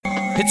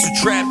It's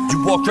a trap,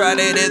 you walk right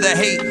into the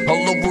hate.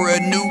 All over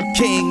a new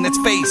king that's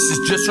face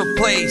is just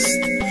replaced.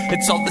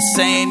 It's all the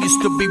same, you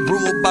still be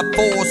ruled by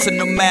force. And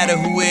no matter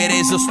who it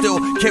is, they'll still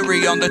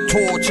carry on the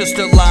torch. Just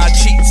a lie,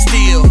 cheat and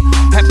steal,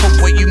 half of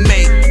what you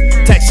make.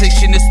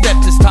 Taxation is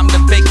theft, it's time to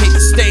vacate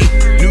the state.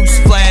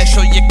 Newsflash,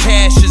 all your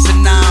cash is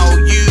an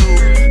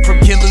IOU.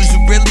 From killers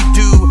who really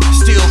do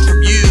steal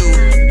from you.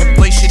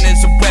 Inflation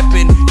is a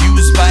weapon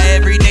used by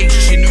every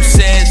nation who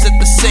says that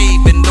they're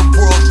saving the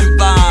world through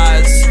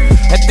lies.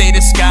 That they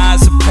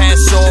disguise and pass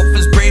off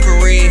as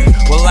bravery.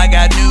 Well, I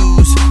got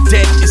news,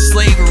 debt is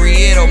slavery.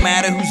 It don't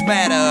matter who's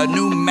madder, a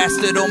new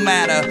master don't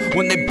matter.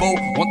 When they both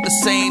want the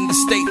same, the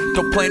state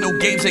don't play no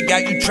games. They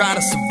got you trying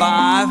to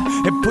survive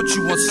and put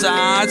you on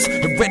sides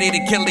and ready to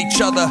kill each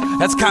other.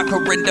 That's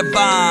conquer and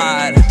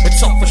divide.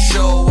 It's all for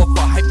show, or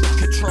for hyper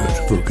control.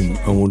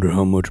 I wonder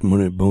how much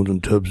money Bones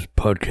and Tubbs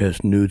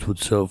podcast nudes would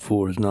sell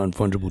for as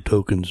non-fungible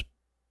tokens.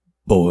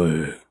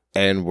 Boy.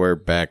 And we're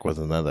back with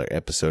another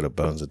episode of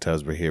Bones and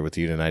Tubbs. We're here with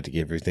you tonight to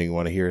give everything you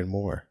want to hear and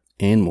more.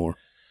 And more.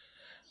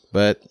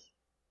 But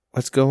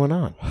what's going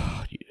on?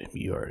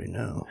 You already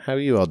know. How are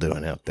you all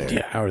doing out there?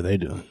 Yeah, how are they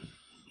doing?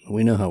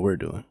 We know how we're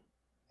doing.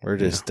 We're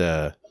just,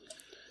 we're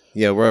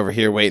over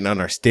here waiting on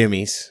our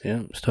stimmies.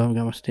 Yeah, still haven't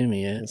got my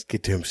stimmy yet. Let's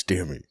get them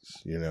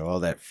stimmies. You know,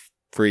 all that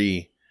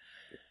free,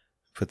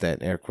 put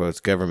that in air quotes,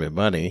 government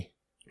money.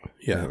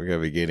 Yeah, that we're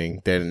going to be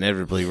getting. Then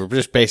inevitably, we're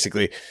just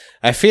basically,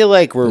 I feel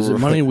like Is it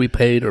money we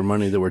paid or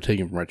money that we're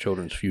taking from our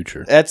children's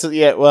future? That's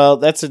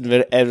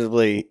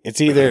inevitably,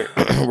 it's either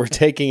we're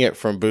taking it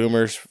from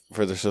boomers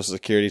for their Social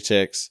Security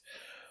checks,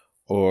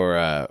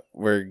 or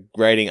we're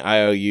writing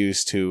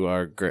IOUs to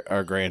our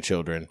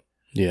grandchildren.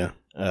 Yeah.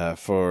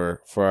 For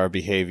our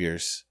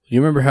behaviors.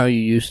 You remember how you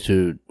used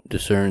to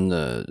discern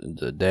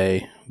the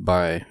day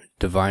by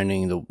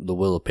divining the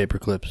will of paper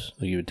clips?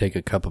 Like you would take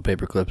a cup of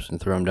paper clips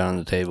and throw them down on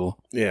the table.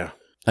 Yeah.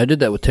 I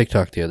did that with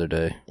TikTok the other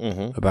day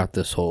about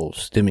this whole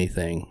stimmy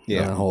thing,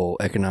 the whole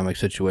economic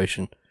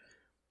situation.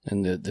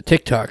 And the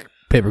TikTok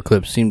paper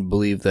clips seem to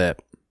believe that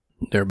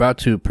they're about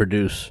to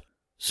produce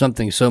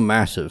something so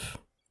massive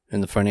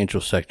in the financial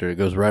sector. It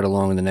goes right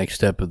along in the next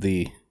step of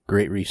the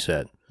Great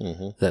Reset.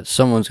 That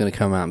someone's going to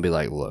come out and be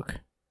like, look,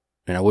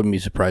 and I wouldn't be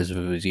surprised if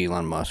it was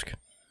Elon Musk.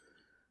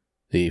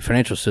 The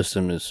financial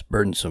system is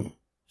burdensome.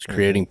 It's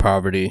creating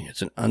poverty.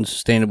 It's an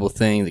unsustainable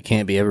thing that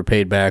can't be ever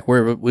paid back.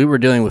 We were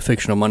dealing with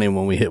fictional money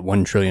when we hit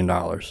 $1 trillion.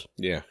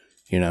 Yeah.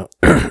 You know,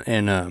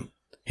 and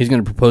he's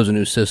going to propose a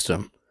new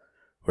system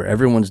where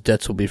everyone's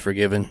debts will be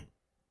forgiven.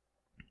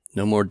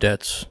 No more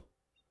debts.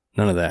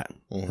 None of that,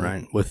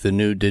 right? With the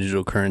new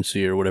digital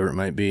currency or whatever it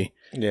might be.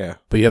 Yeah.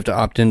 But you have to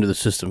opt into the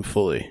system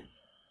fully.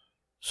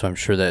 So I'm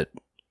sure that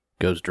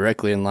goes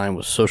directly in line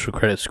with social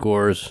credit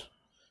scores,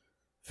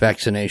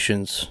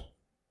 vaccinations,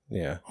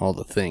 all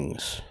the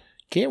things.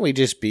 Can't we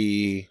just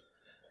be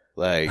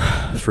like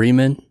free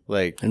men,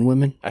 like and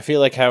women? I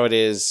feel like how it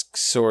is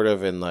sort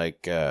of in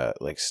like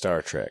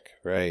Star Trek,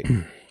 right?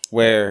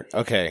 Where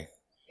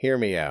hear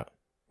me out.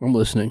 I'm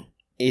listening.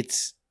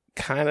 It's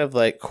kind of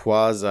like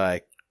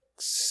quasi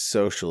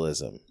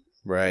socialism,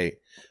 right?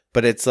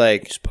 But it's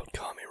like you spelled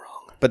commie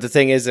wrong. But the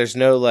thing is, there's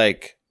no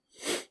like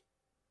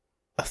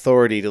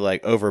authority to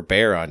like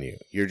overbear on you.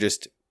 You're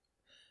just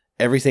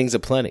everything's a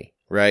plenty,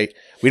 right?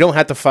 We don't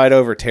have to fight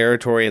over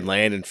territory and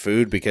land and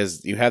food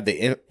because you have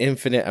the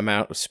infinite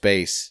amount of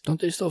space.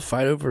 Don't they still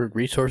fight over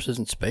resources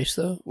and space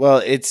though?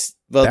 Well, it's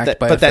backed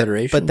by a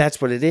federation. But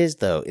that's what it is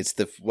though. It's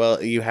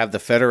you have the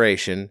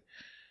federation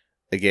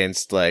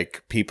against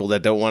like people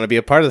that don't want to be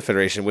a part of the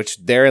federation, which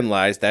therein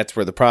lies. That's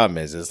where the problem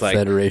is. It's like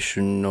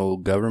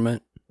federational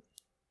government.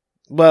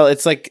 Well,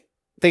 it's like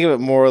think of it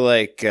more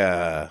like.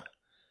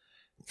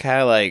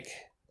 Kind of like,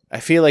 I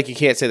feel like you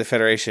can't say the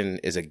Federation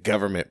is a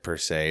government per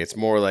se. It's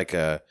more like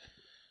a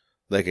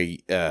kind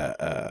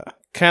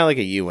of like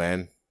a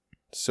UN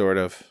sort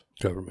of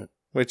government.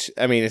 Which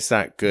I mean, it's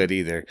not good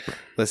either.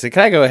 Listen,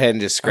 can I go ahead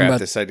and just scrap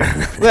this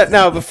idea?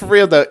 No, but for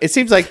real though, it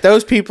seems like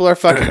those people are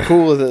fucking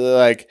cool with it.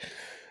 Like,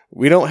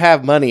 we don't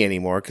have money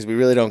anymore because we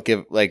really don't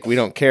we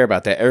don't care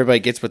about that.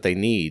 Everybody gets what they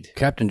need.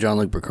 Captain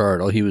Jean-Luc Picard,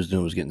 all he was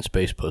doing was getting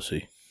space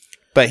pussy.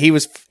 But he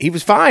was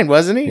fine,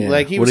 wasn't he? Yeah.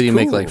 Like he what was. Did he cool.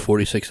 make like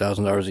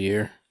 $46,000 a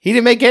year? He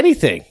didn't make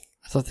anything.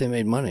 I thought they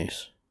made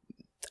monies.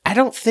 I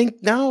don't think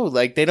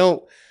Like they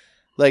don't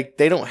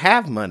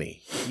have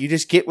money. You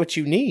just get what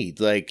you need.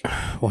 Like,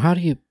 well, how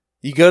do you?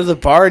 You go to the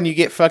bar and you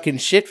get fucking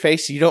shit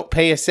faced. You don't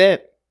pay a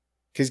cent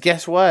because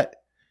guess what?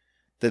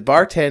 The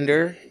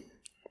bartender,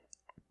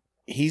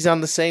 he's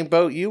on the same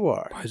boat you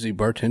are. Why is he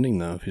bartending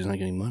though if he's not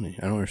getting money?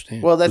 I don't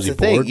understand. Well, that's the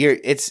thing.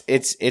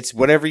 It's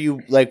whatever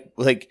you like.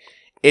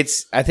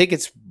 I think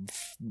it's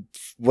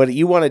what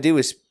you want to do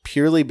is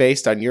purely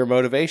based on your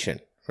motivation,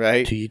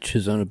 right? To each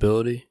his own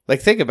ability.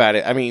 Like, think about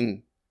it. I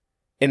mean,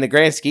 in the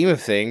grand scheme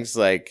of things,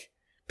 like,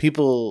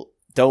 people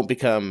don't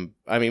become,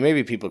 I mean,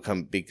 maybe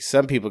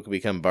some people can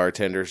become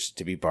bartenders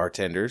to be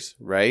bartenders,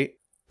 right?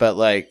 But,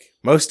 like,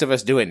 most of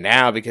us do it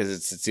now because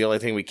it's the only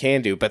thing we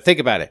can do. But think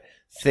about it.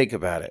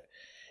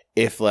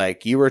 If,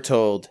 like, you were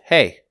told,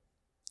 hey,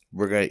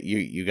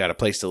 You got a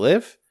place to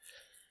live.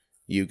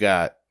 You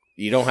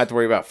don't have to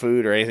worry about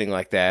food or anything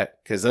like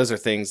that, because those are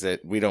things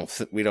that we don't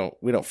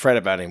fret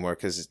about anymore,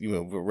 because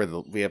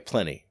we have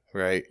plenty,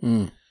 right?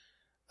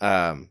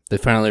 They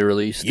finally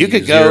released you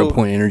could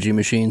 0-point energy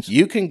machines.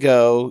 You can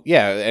go,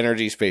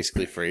 energy is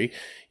basically free.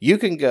 You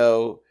can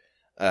go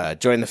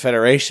join the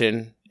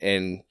Federation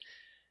and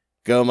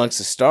go amongst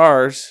the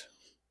stars.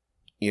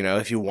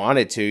 If you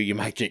wanted to, you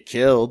might get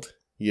killed.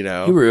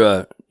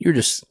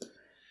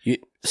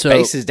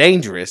 Space is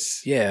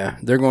dangerous. Yeah,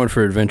 they're going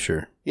for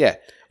adventure. Yeah.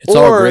 It's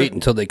all great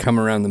until they come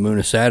around the moon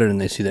of Saturn and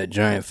they see that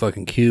giant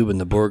fucking cube, and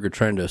the Borg are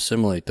trying to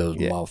assimilate those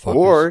motherfuckers.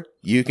 Or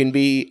you can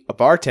be a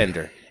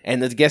bartender,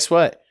 and guess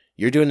what?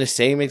 You're doing the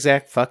same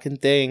exact fucking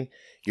thing.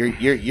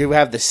 You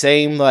have the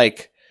same I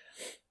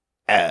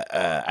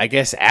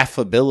guess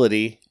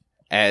affability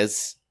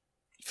as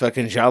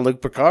fucking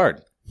Jean-Luc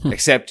Picard,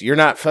 except you're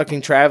not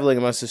fucking traveling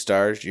amongst the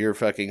stars. You're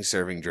fucking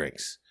serving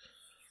drinks.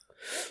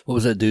 What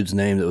was that dude's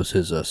name that was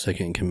his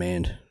second in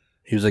command?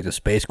 He was like the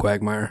space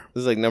quagmire.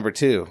 This is like number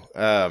 2.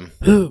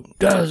 Who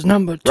does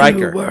number 2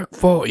 Riker. work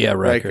for? Yeah,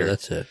 Riker.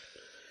 That's it.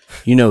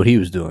 You know what he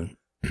was doing.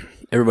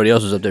 Everybody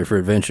else was up there for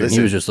adventure, and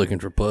he was just looking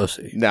for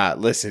pussy. Nah,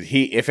 listen.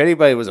 If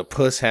anybody was a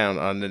puss hound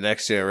on The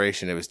Next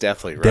Generation, it was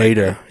definitely Riker.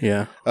 Data,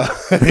 yeah.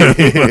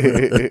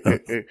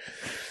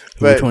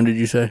 Which one did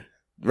you say?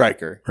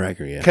 Riker.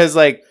 Riker, yeah. Because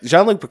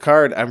Jean-Luc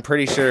Picard, I'm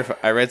pretty sure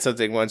I read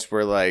something once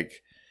where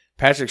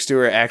Patrick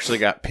Stewart actually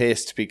got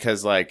pissed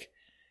because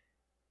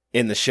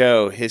in the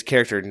show, his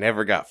character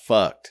never got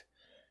fucked.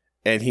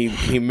 And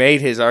he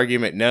made his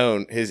argument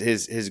known,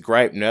 his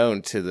gripe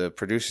known to the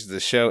producers of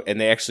the show,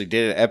 and they actually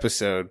did an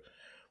episode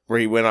where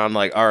he went on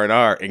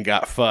R&R and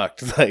got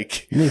fucked. You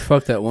mean he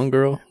fucked that one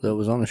girl that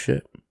was on the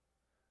ship?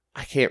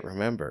 I can't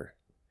remember.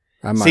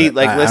 Listen,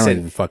 I don't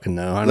even fucking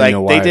know. I don't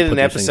know why they did an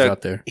episode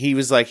out there. He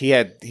was he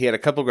had a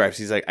couple gripes.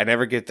 He's like, I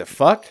never get to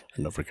fuck.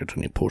 I never get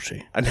any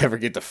pussy. I never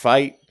get to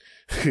fight.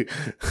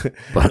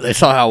 But they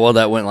saw how well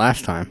that went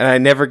last time. And I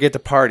never get to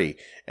party.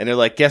 And they're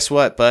like, guess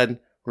what, bud?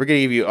 We're going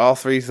to give you all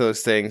 3 of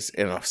those things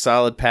in a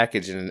solid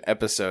package in an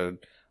episode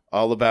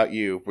all about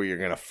you, where you're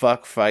going to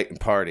fuck, fight, and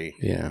party.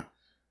 Yeah.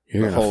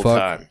 You're going to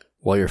fuck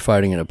while you're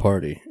fighting at a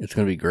party. It's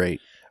going to be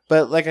great.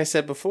 But like I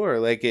said before,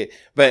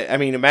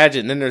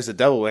 imagine then there's a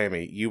double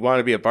whammy. You want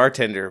to be a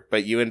bartender,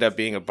 but you end up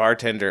being a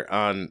bartender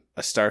on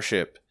a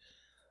starship.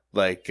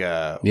 What's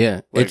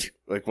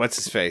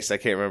his face? I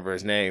can't remember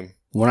his name.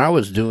 When I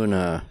was doing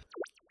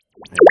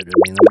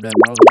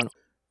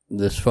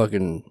this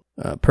fucking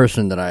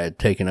person that I had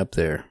taken up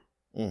there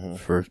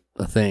for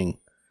a thing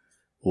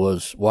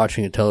was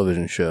watching a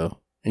television show,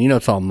 and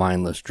it's all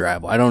mindless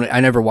drabble. I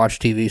never watch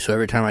TV, so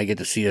every time I get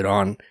to see it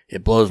on,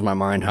 it blows my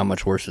mind how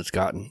much worse it's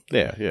gotten.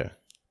 Yeah.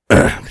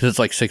 Because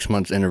it's 6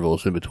 months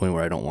intervals in between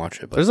where I don't watch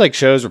it. But there's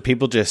shows where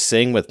people just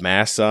sing with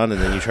masks on,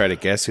 and then you try to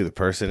guess who the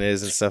person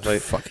is and stuff like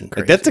that. Fucking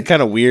crazy. That's the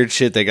kind of weird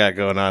shit they got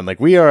going on.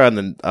 We are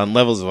on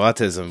levels of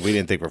autism we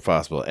didn't think were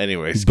possible.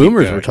 Anyways,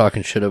 boomers were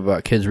talking shit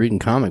about kids reading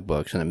comic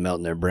books and it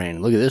melting their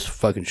brain. Look at this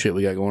fucking shit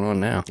we got going on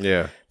now.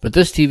 Yeah. But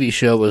this TV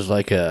show was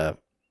like a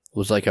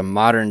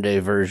modern day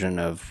version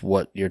of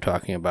what you're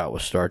talking about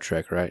with Star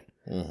Trek, right?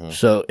 Mm-hmm.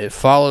 So it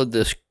followed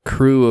this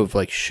crew of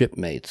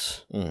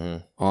shipmates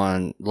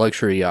on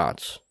luxury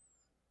yachts,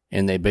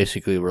 and they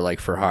basically were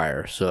for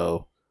hire.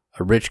 So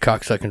a rich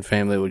cocksucking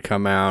family would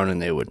come out and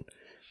they would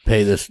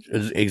pay this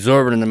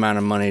exorbitant amount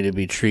of money to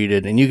be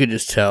treated, and you could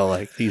just tell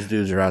these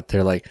dudes are out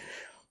there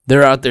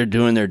they're out there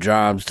doing their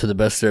jobs to the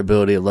best of their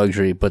ability of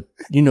luxury, but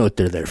you know what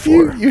they're there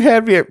for. You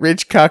had me at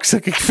rich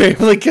cocksucking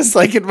family because,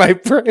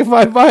 in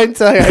my mind's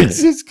eye, I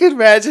just could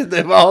imagine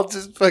them all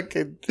just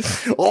fucking.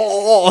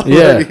 Oh,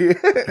 yeah,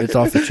 it's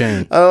off the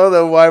chain. I don't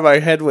know why my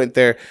head went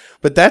there,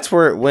 but that's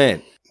where it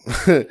went.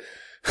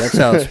 That's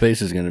how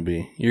space is going to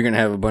be. You're going to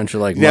have a bunch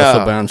of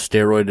muscle-bound,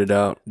 steroided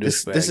out.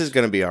 This is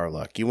going to be our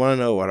luck. You want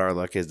to know what our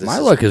luck is? My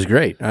luck is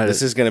great.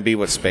 This is going to be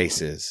what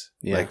space is.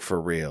 Yeah.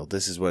 For real.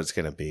 This is what it's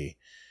going to be.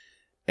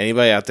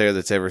 Anybody out there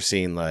that's ever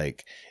seen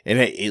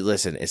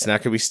listen, it's not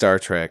going to be Star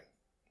Trek.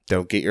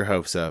 Don't get your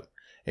hopes up.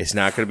 It's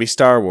not going to be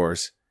Star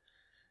Wars.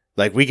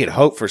 We could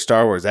hope for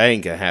Star Wars. That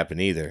ain't going to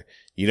happen either.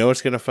 You know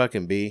what's going to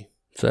fucking be?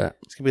 What's that?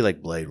 It's going to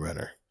be Blade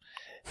Runner.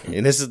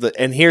 And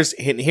here's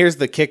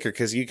the kicker,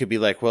 because you could be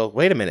well,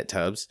 wait a minute,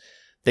 Tubbs.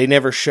 They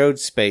never showed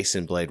space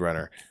in Blade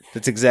Runner.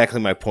 That's exactly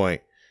my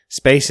point.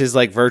 Space is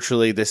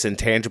virtually this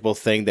intangible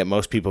thing that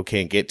most people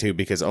can't get to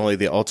because only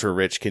the ultra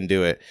rich can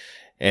do it.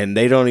 And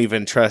they don't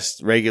even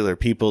trust regular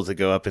people to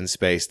go up in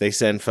space. They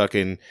send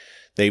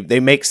they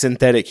make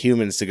synthetic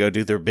humans to go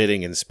do their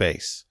bidding in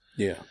space.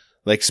 Yeah.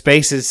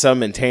 Space is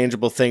some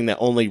intangible thing that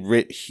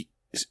only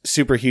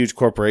super huge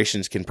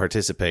corporations can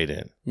participate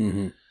in.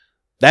 Mm-hmm.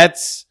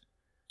 That's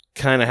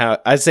kind of how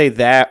I'd say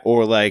that,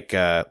 or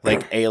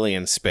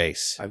alien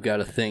space. I've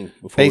got a thing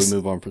before we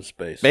move on from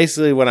space.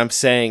 Basically, what I'm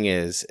saying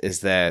is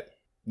that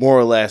more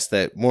or less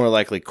that more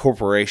likely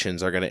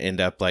corporations are going to end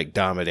up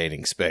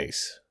dominating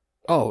space.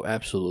 Oh,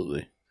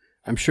 absolutely.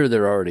 I'm sure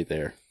they're already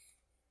there.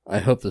 I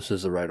hope this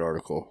is the right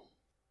article.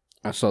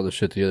 I saw this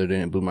shit the other day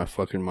and it blew my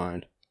fucking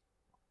mind.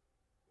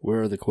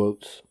 Where are the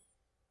quotes?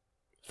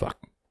 Fuck.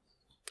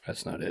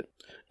 That's not it.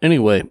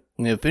 Anyway,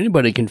 if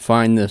anybody can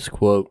find this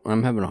quote,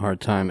 I'm having a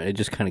hard time. It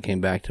just kind of came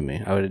back to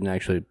me. I didn't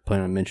actually plan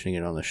on mentioning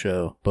it on the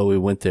show, but we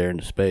went there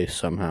into space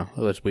somehow,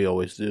 as we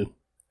always do.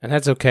 And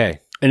that's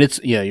okay. And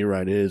yeah, you're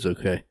right. It is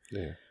okay.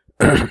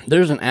 Yeah.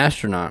 There's an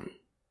astronaut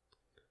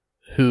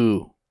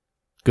who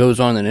goes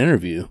on an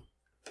interview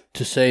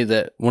to say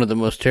that one of the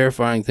most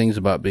terrifying things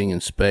about being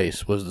in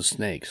space was the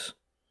snakes.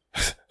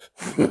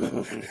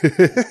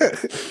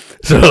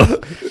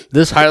 So,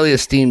 this highly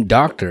esteemed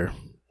doctor,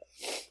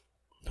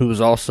 who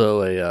was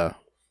also a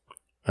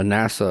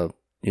NASA,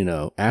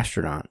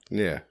 astronaut,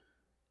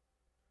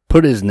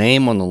 put his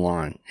name on the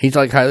line. He's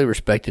like highly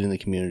respected in the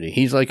community.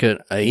 He's like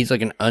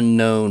an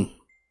unknown,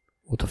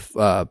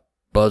 Buzz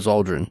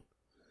Aldrin.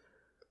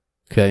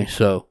 Okay,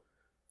 so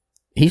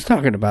he's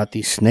talking about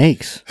these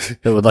snakes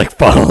that would like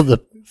follow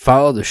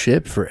the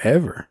ship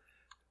forever,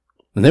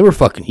 and they were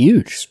fucking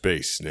huge.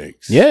 Space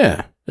snakes.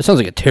 Yeah, it sounds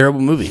like a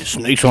terrible movie.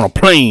 Snakes on a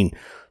plane.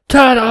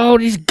 Tired of all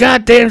these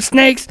goddamn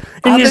snakes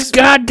in this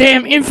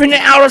goddamn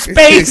infinite outer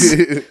space.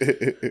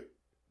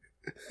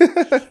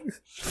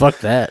 Fuck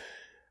that.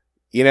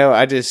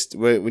 I just,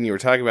 when you were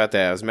talking about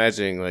that, I was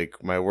imagining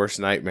like my worst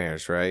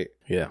nightmares, right?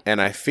 Yeah.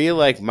 And I feel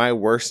like my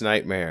worst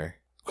nightmare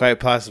quite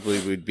possibly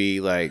would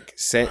be like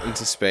sent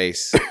into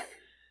space,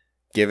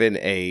 given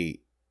a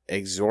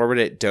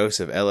exorbitant dose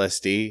of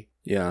LSD.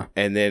 Yeah.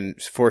 And then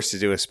forced to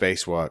do a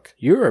spacewalk.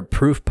 You're a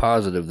proof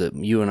positive that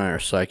you and I are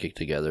psychic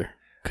together.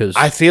 Cause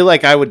I feel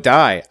like I would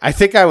die. I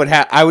think I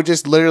would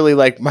just literally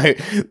like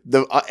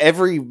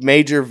every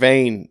major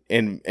vein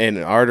and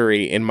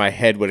artery in my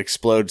head would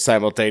explode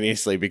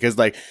simultaneously because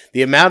like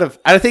the amount of,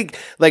 I think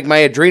like my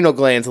adrenal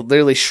glands would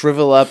literally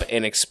shrivel up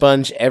and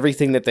expunge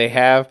everything that they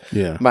have.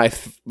 Yeah. My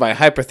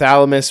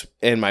hypothalamus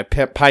and my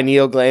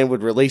pineal gland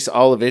would release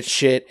all of its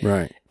shit.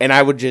 Right. And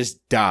I would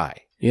just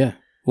die. Yeah.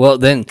 Well,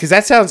 then... Because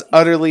that sounds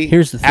utterly,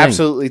 here's the thing.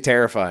 Absolutely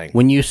terrifying.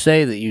 When you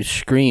say that you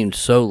screamed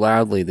so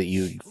loudly that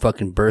you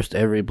fucking burst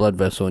every blood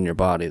vessel in your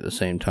body at the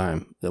same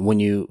time, that when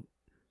you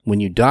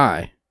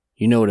die,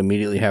 you know what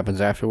immediately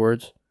happens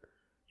afterwards?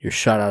 You're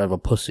shot out of a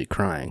pussy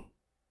crying.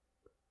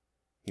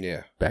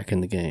 Yeah. Back in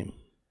the game.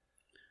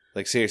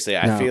 Like, seriously,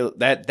 I feel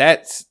that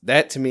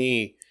to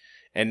me,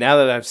 and now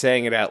that I'm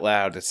saying it out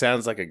loud, it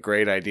sounds like a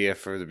great idea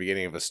for the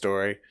beginning of a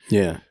story.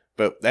 Yeah.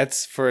 But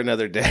that's for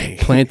another day.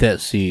 Plant that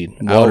seed,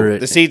 water it,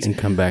 the seeds, and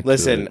come back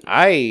listen, to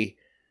it.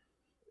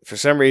 For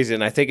some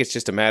reason, I think it's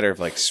just a matter of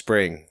like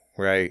spring,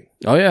 right?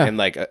 Oh, yeah. And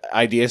like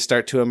ideas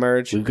start to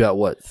emerge. We've got,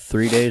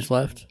 3 days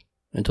left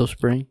until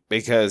spring?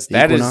 Because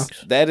that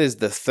is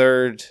the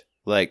third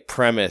like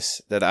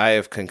premise that I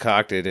have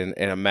concocted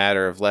in a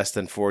matter of less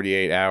than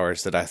 48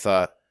 hours that I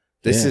thought,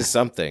 this is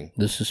something.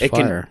 This is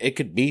fire. It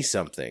could be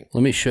something.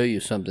 Let me show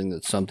you something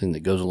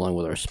that goes along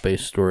with our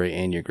space story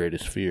and your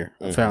greatest fear.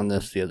 I found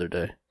this the other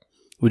day.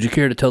 Would you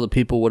care to tell the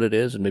people what it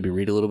is and maybe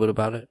read a little bit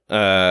about it?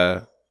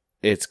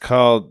 It's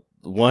called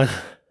One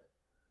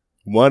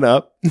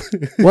Up.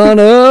 One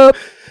Up!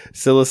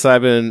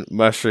 Psilocybin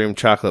mushroom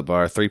chocolate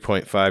bar,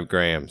 3.5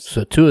 grams.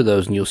 So 2 of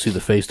those and you'll see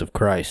the face of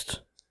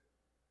Christ.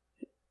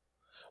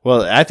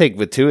 Well, I think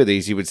with 2 of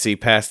these you would see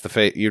past the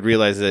face. You'd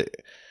realize that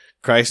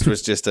Christ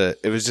was just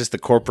the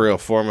corporeal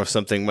form of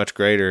something much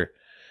greater,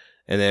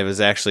 and it was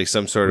actually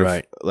some sort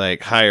of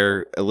like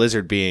higher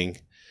lizard being.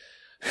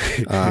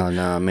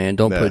 Nah, man,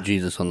 don't put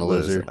Jesus on the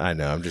lizard. I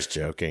know, I'm just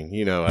joking.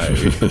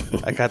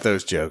 I got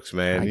those jokes,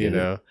 man.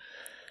 It.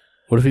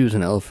 What if he was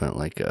an elephant?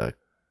 Like, is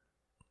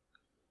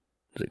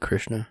it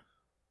Krishna?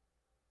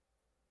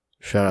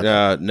 Shout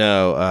out.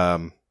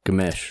 No.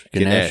 Ganesh.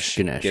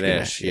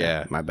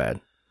 Yeah, my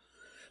bad.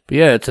 But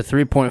yeah, it's a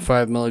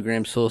 3.5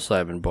 milligram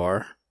psilocybin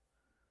bar.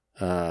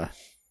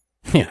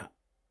 Yeah.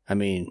 I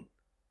mean,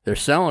 they're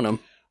selling them.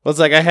 Well, it's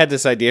like I had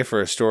this idea for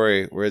a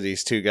story where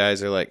these 2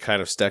 guys are like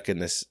kind of stuck in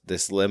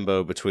this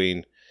limbo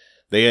between.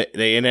 They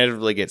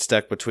inevitably get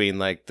stuck between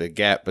like the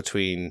gap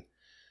between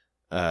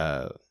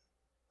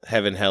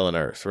heaven, hell, and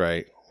earth,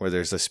 right? Where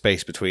there's a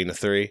space between the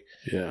 3.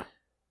 Yeah.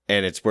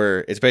 And it's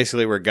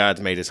basically where God's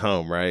made his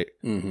home, right?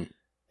 Mm-hmm.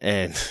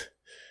 And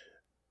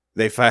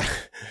they're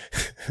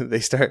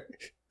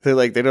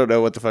like, they don't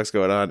know what the fuck's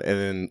going on. And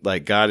then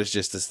like God is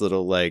just this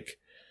little like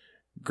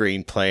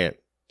green plant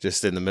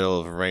just in the middle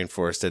of a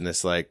rainforest in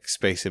this like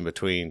space in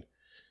between.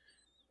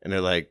 And they're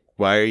like,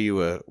 why are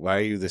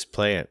you this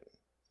plant?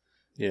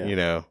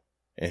 Yeah.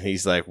 And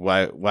he's like,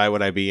 why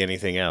would I be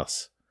anything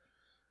else?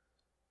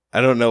 I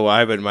don't know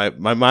why, but in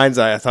my mind's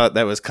eye, I thought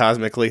that was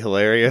cosmically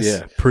hilarious.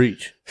 Yeah,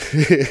 preach.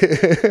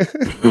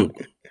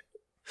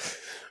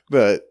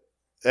 But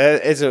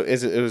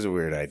it was a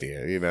weird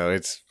idea,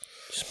 it's.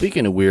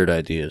 Speaking of weird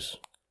ideas,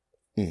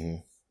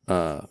 and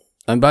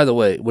by the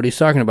way, what he's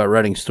talking about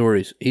writing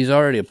stories, he's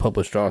already a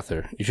published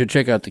author. You should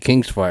check out The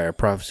King's Fire,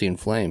 Prophecy and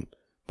Flame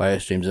by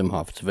S. James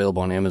Imhoff. It's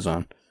available on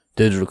Amazon,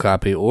 digital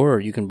copy, or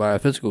you can buy a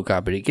physical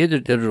copy. To get a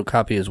digital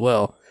copy as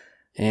well,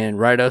 and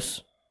write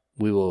us.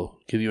 We will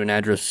give you an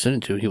address to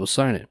send it to. He will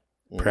sign it.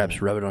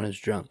 Perhaps rub it on his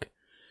junk.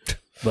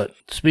 But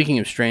speaking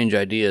of strange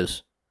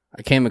ideas,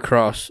 I came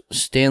across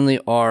Stanley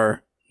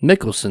R.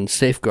 Mickelson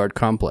Safeguard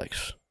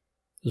Complex.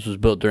 This was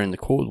built during the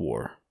Cold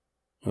War.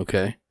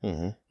 Okay?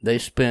 Mm-hmm. They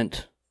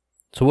spent...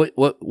 So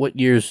what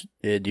years...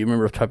 do you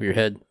remember off the top of your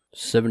head?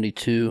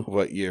 72?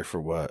 What year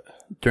for what?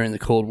 During the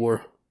Cold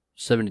War.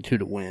 72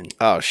 to win.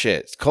 Oh,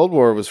 shit. Cold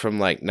War was from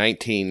like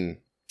 19...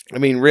 I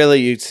mean,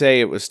 really, you'd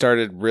say it was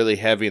started really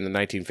heavy in the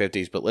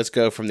 1950s, but let's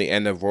go from the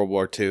end of World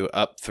War II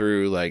up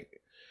through, like,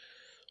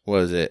 what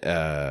was it,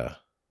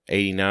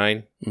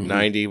 89,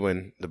 90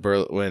 when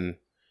the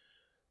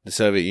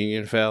Soviet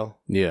Union fell?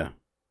 Yeah.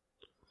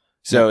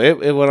 So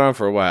it went on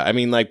for a while. I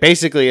mean, like,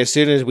 basically, as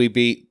soon as we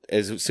beat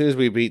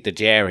the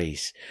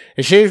Jerrys,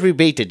 as soon as we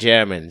beat the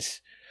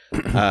Germans,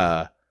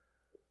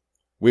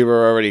 we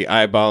were already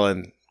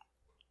eyeballing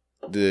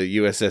the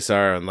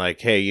USSR and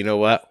like, hey, you know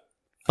what?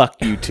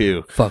 Fuck you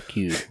too. Fuck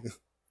you.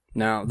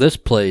 Now, this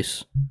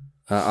place,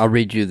 I'll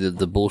read you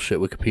the bullshit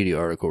Wikipedia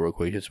article real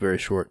quick. It's very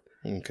short.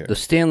 Okay. The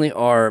Stanley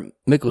R.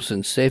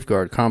 Mickelson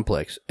Safeguard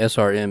Complex,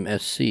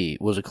 SRMSC,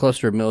 was a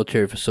cluster of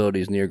military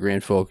facilities near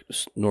Grand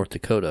Forks, North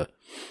Dakota,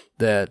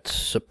 that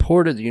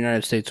supported the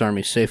United States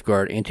Army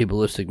Safeguard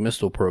anti-ballistic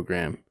missile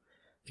program.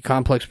 The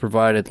complex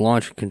provided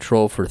launch and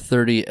control for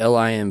 30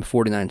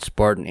 LIM-49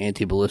 Spartan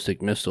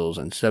anti-ballistic missiles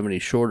and 70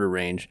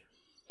 shorter-range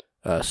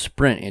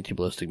Sprint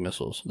anti-ballistic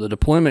missiles. The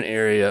deployment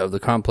area of the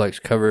complex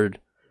covered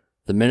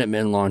the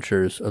Minutemen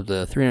launchers of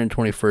the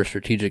 321st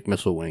Strategic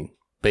Missile Wing,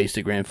 based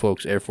at Grand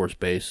Forks Air Force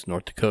Base,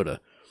 North Dakota.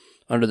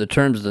 Under the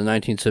terms of the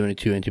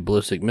 1972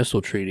 Anti-Ballistic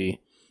Missile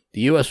Treaty, the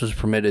U.S. was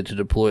permitted to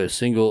deploy a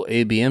single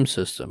ABM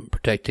system,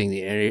 protecting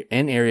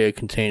an area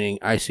containing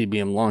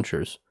ICBM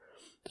launchers.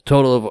 The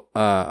total of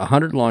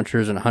 100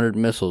 launchers and 100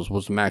 missiles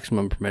was the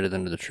maximum permitted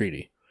under the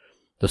treaty.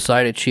 The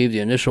site achieved the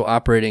initial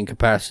operating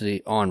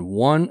capacity on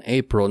 1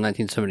 April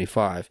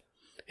 1975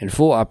 and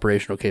full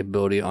operational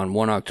capability on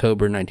 1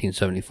 October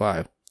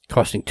 1975,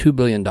 costing $2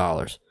 billion. So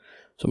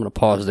I'm going to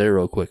pause there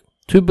real quick.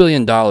 $2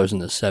 billion in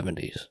the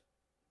 70s.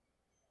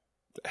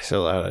 That's a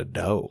lot of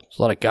dough. It's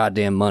a lot of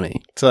goddamn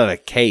money. It's a lot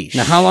of cash.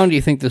 Now, how long do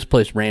you think this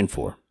place ran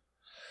for?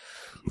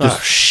 Oh,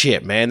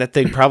 shit, man. That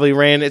thing probably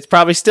ran. It's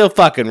probably still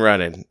fucking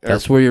running.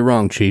 That's where you're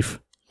wrong, Chief.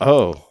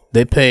 Oh.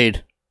 They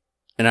paid,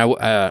 and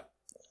I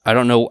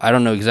don't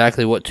know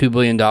exactly what $2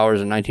 billion in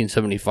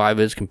 1975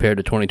 is compared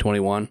to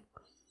 2021,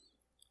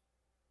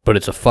 but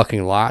it's a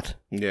fucking lot.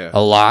 Yeah.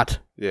 A lot.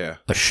 Yeah.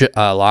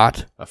 A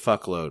lot. A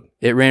fuckload.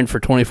 It ran for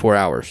 24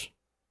 hours.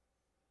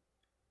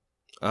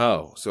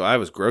 Oh, so I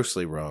was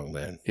grossly wrong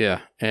then.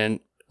 Yeah, and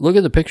look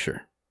at the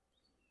picture.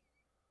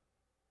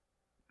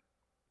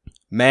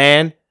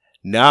 Man,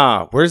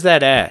 nah. Where's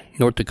that at?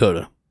 North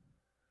Dakota.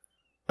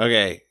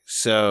 Okay,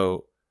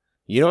 so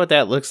you know what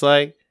that looks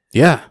like?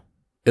 Yeah.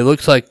 It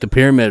looks like the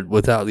pyramid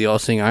without the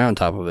all-seeing eye on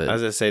top of it. I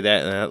was going to say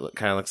that, and that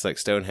kind of looks like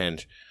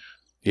Stonehenge.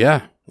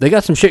 Yeah. They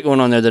got some shit going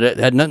on there that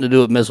had nothing to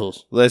do with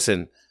missiles.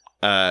 Listen,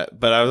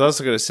 but I was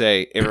also going to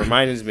say, it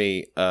reminds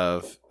me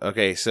of,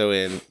 okay, so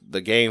in the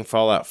game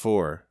Fallout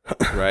 4,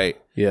 right?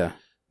 Yeah.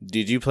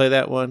 Did you play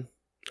that one?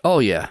 Oh,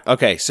 yeah.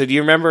 Okay, so do you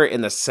remember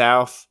in the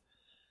South?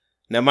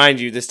 Now, mind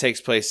you, this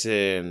takes place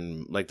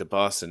in, like, the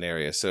Boston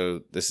area,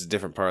 so this is a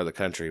different part of the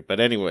country.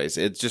 But anyways,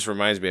 it just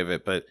reminds me of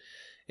it. But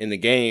in the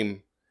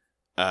game,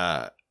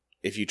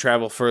 if you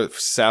travel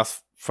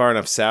far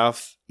enough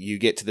south, you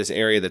get to this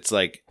area that's,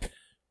 like,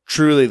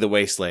 truly the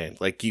wasteland.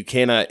 Like, you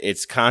cannot,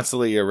 it's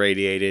constantly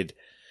irradiated.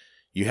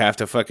 You have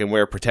to fucking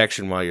wear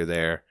protection while you're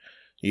there,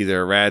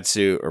 either a rad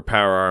suit or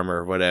power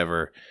armor or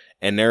whatever.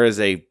 And there is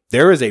a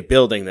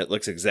building that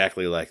looks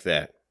exactly like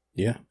that.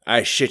 Yeah.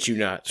 I shit you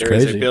not. There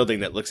crazy. is a building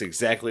that looks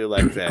exactly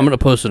like that. I'm going to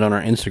post it on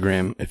our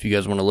Instagram if you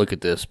guys want to look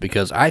at this,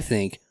 because I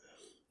think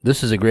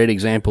this is a great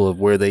example of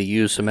where they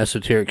use some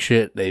esoteric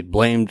shit. They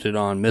blamed it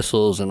on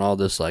missiles and all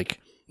this, like,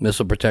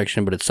 missile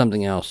protection, but it's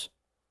something else.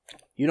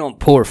 You don't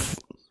pour...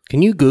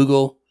 Can you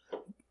Google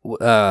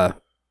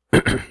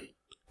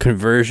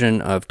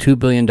conversion of $2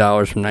 billion from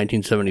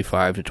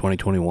 1975 to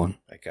 2021?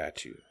 I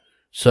got you.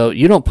 So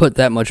you don't put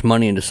that much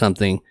money into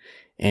something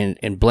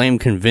and blame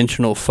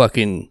conventional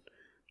fucking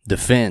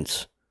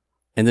defense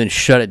and then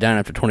shut it down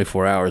after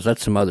 24 hours.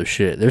 That's some other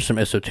shit. There's some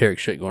esoteric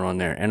shit going on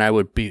there. And I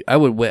would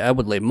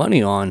lay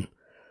money on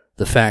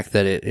the fact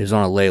that it is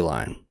on a ley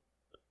line,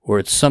 or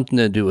it's something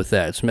to do with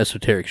that. It's some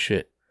esoteric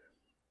shit.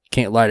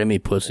 Can't lie to me,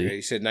 pussy. Okay,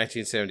 you said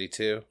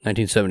 1972?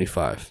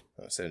 1975.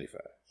 Oh,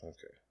 75. Okay.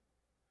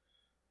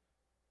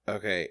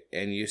 Okay,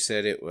 and you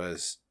said it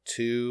was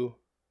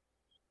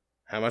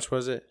how much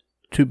was it?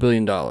 $2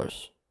 billion.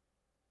 Let's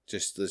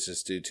just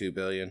do $2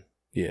 billion.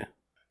 Yeah.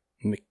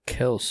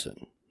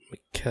 Mickelson.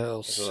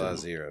 That's a lot of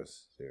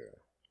zeros. Zero.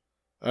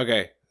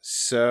 Okay,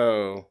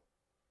 so...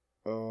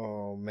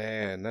 Oh,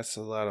 man, that's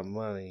a lot of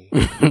money.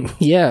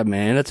 Yeah,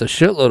 man, that's a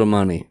shitload of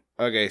money.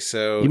 Okay,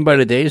 so... Even by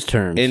today's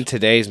terms. In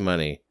today's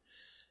money,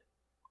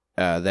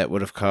 that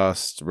would have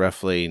cost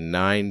roughly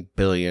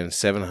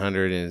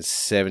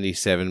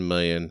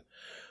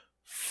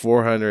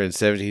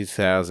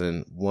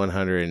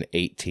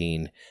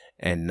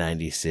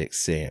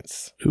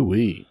 $9,777,470,118.96.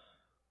 Ooh-wee.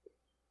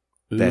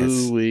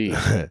 That's Ooh-wee.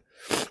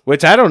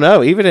 Which I don't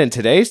know. Even in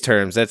today's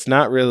terms, that's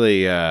not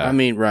really. I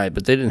mean, right,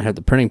 but they didn't have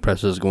the printing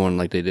presses going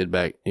like they did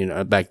back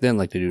then,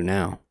 like they do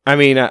now. I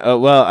mean,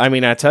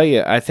 I tell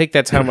you, I think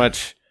that's how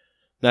much.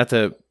 Not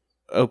to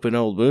open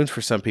old wounds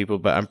for some people,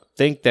 but I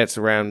think that's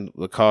around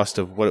the cost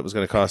of what it was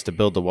going to cost to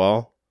build the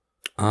wall.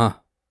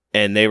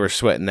 And they were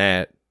sweating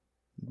that.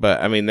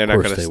 But I mean, they're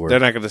not going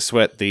to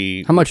sweat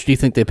the. How much do you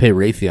think they pay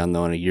Raytheon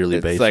though on a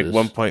yearly basis? It's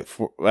like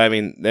 1.4. I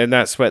mean, they're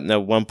not sweating the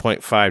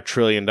 $1.5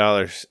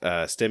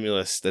 trillion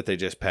stimulus that they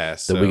just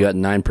passed. That we got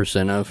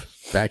 9% of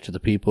back to the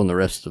people, and the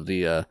rest of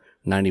the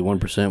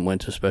 91%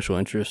 went to special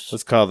interests.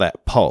 Let's call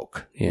that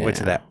Polk. Yeah. Went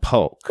to that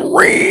Polk.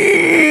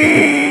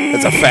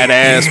 That's a fat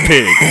ass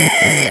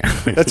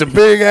pig. That's a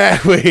big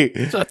ass. Wait,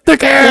 it's a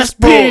thick ass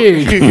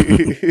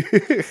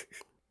pig.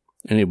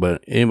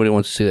 Anybody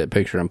wants to see that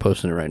picture, I'm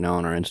posting it right now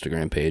on our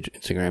Instagram page,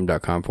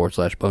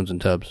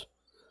 instagram.com/bonesandtubs.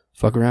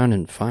 Fuck around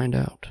and find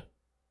out.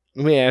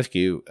 Let me ask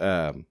you,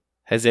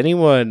 has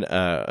anyone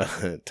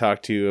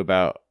talked to you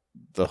about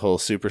the whole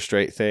super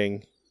straight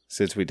thing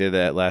since we did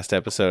that last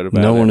episode about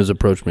it? No one has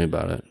approached me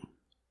about it.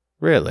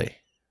 Really?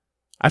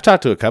 I've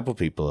talked to a couple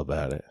people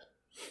about it.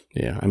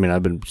 Yeah, I mean,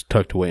 I've been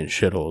tucked away in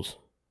shitholes,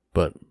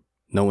 but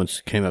no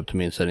one's came up to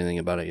me and said anything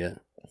about it yet.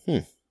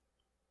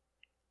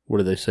 What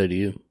did they say to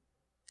you?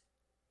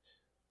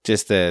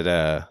 Just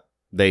that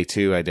they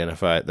too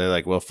identify it. They're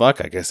like, well,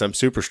 fuck, I guess I'm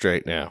super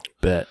straight now.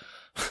 Bet.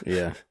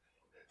 Yeah.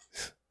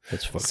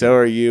 That's fucking. So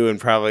are you, and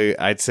probably,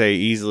 I'd say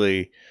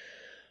easily,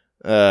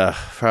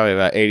 probably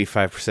about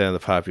 85% of the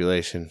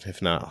population,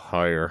 if not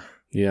higher.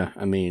 Yeah,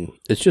 I mean,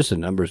 it's just a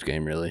numbers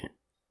game, really.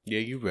 Yeah,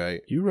 you're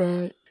right. You're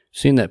right.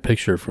 Seeing that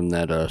picture from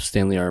that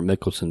Stanley R.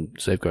 Mickelson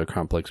Safeguard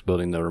Complex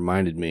building, though,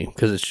 reminded me,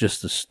 because it's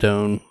just a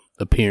stone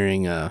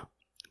appearing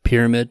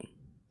pyramid,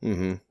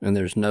 and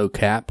there's no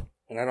cap.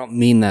 And I don't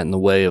mean that in the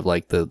way of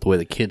like the way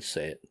the kids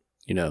say it,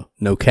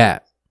 no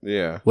cap.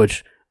 Yeah.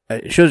 Which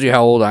shows you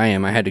how old I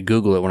am. I had to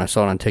Google it when I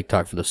saw it on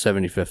TikTok for the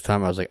 75th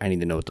time. I was like, I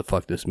need to know what the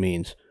fuck this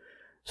means.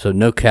 So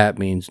no cap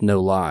means no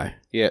lie.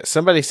 Yeah,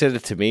 somebody said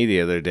it to me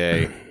the other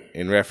day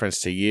in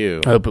reference to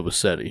you. I hope it was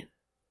SETI.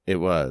 It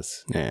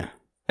was. Yeah.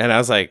 And I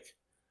was like,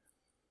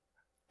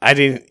 I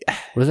didn't.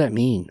 What does that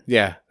mean?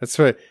 Yeah, that's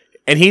what.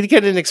 And he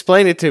couldn't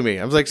explain it to me.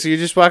 I was like, so you're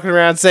just walking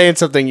around saying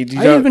something you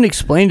don't. I even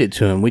explained it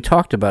to him. We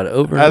talked about it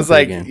over and over again. I was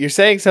like, you're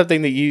saying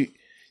something that you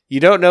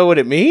don't know what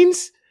it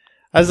means?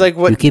 I was like,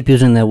 what? You keep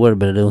using that word,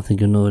 but I don't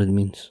think you know what it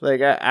means.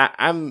 Like,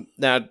 I'm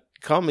now,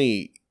 call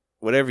me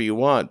whatever you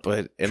want,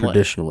 but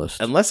traditionalist.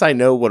 Unless I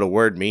know what a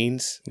word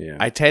means, yeah.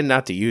 I tend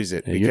not to use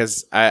it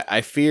because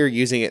I fear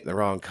using it in the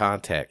wrong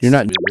context. You're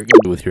not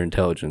good with your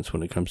intelligence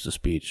when it comes to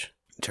speech.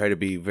 Try to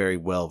be very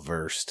well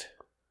versed.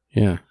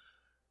 Yeah.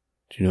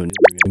 Do you know what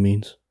it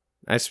means?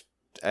 I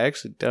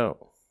actually don't.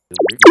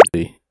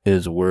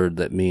 Is a word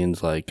that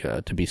means like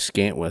to be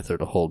scant with or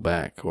to hold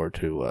back or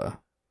to.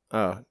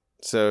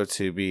 So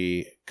to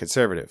be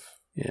conservative.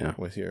 Yeah.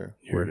 With your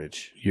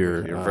wordage.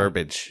 Your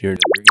verbiage. You're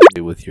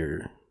with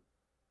your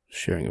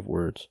sharing of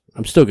words.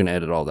 I'm still going to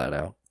edit all that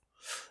out.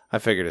 I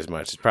figured as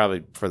much. It's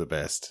probably for the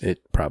best.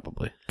 It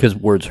probably. Because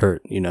words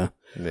hurt, Yeah.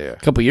 A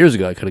couple years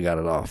ago, I could have got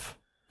it off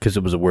because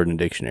it was a word in a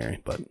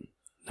dictionary, but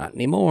not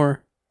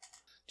anymore.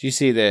 Do you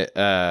see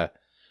that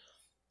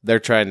they're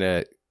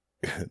trying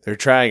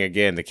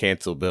again to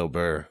cancel Bill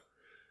Burr?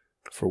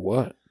 For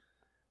what?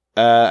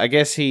 I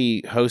guess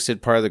he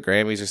hosted part of the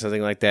Grammys or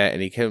something like that,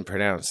 and he couldn't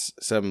pronounce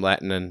some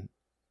Latina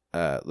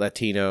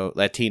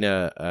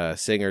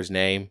singer's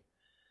name.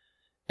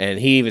 And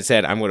he even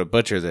said, I'm going to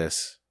butcher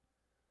this.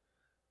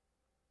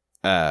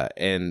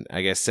 And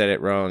I guess said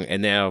it wrong.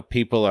 And now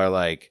people are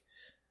like,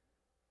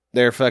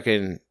 they're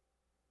fucking,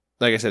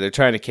 like I said, they're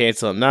trying to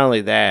cancel him. Not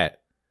only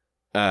that,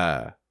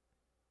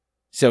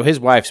 so his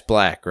wife's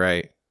black,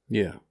 right?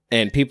 Yeah.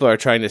 And people are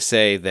trying to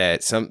say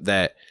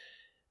that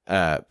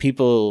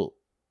people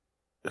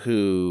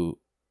who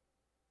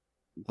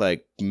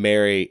like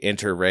marry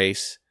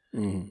interrace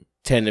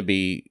tend to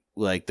be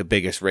like the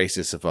biggest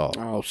racists of all.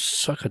 Oh,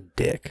 suck a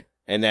dick.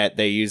 And that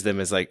they use them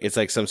as like, it's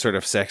like some sort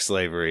of sex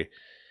slavery.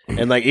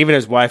 And like even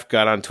his wife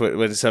got on Twitter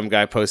when some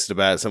guy posted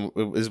about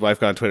it, his wife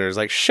got on Twitter and was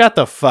like, shut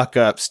the fuck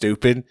up,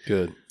 stupid.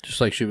 Good.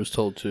 Just like she was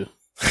told to.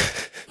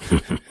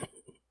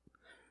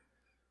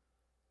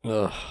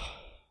 Ugh.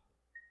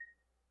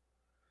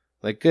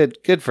 Like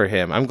good for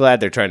him. I'm glad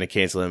they're trying to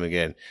cancel him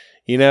again.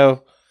 He's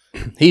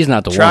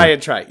not the one. Try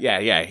and try.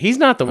 Yeah. He's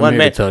not the one,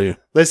 man. To tell you.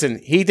 Listen,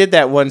 he did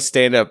that one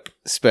stand-up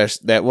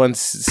special, that one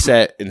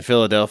set in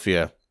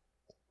Philadelphia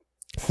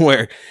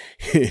where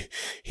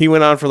he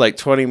went on for like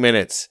 20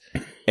 minutes.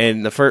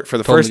 And for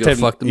the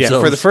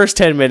first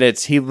 10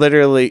 minutes, they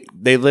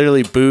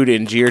literally booed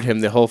and jeered him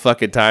the whole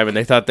fucking time, and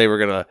he thought they were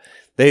gonna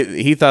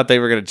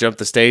jump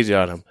the stage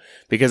on him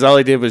because all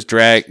he did was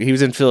drag. He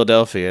was in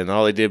Philadelphia, and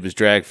all he did was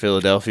drag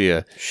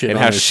Philadelphia and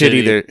how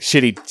shitty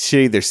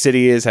their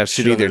city is, how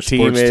shitty their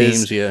team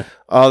is, teams,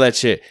 all that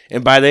shit.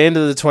 And by the end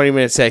of the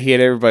 20-minute set, he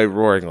had everybody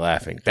roaring,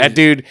 laughing. That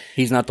dude,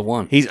 he's not the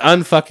one. He's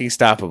unfucking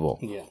stoppable.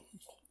 Yeah,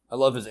 I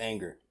love his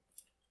anger.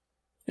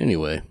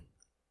 Anyway.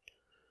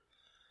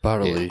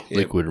 Bodily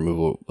liquid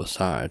removal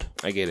aside.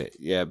 I get it.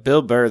 Yeah,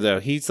 Bill Burr, though,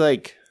 he's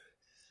like...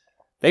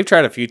 They've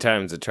tried a few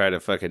times to try to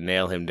fucking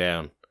nail him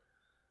down.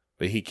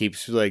 But he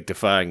keeps, like,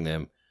 defying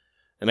them.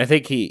 And I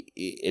think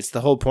it's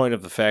the whole point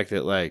of the fact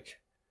that, like,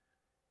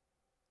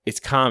 it's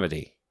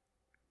comedy.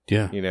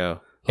 Yeah. You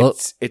know? Well,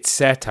 it's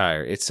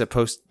satire. It's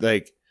supposed,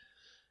 like,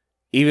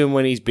 even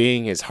when he's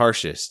being his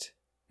harshest,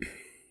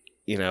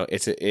 you know,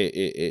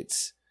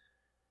 it's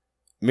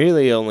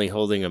merely only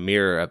holding a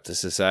mirror up to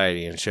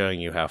society and showing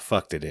you how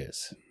fucked it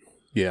is.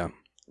 Yeah.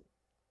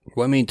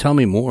 Well, I mean, tell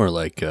me more.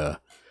 Like,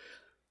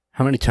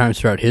 how many times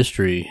throughout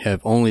history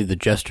have only the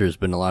jesters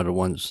been allowed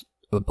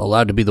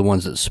to be the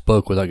ones that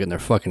spoke without getting their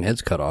fucking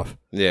heads cut off?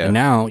 Yeah. And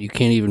now you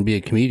can't even be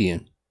a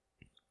comedian.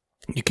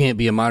 You can't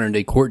be a modern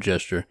day court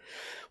jester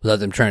without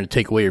them trying to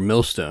take away your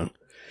millstone.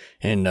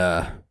 And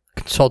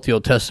consult the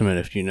Old Testament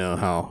if you know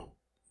how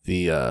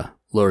the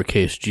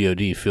lowercase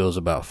God feels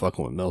about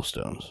fucking with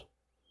millstones.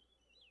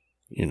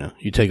 You know,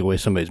 you take away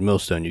somebody's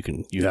millstone,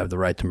 you have the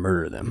right to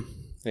murder them.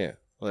 Yeah.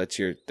 Well,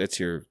 that's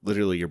your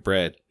literally your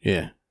bread.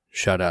 Yeah.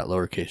 Shout out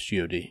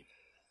lowercase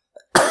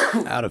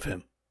God. Out of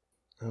him.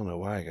 I don't know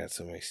why I got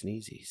so many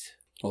sneezies.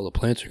 All the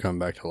plants are coming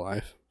back to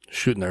life.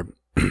 Shooting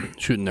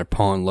their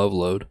pollen love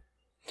load.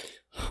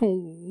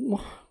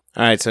 All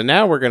right, so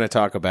now we're going to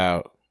talk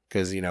about,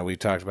 because, you know, we've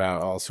talked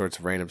about all sorts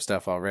of random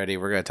stuff already.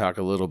 We're going to talk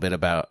a little bit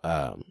about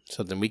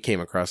something we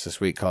came across this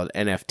week called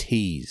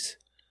NFTs.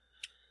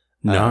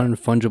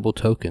 Non-fungible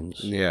tokens.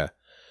 Yeah.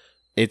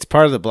 It's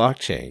part of the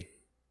blockchain.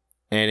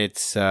 And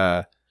it's...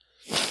 sorry.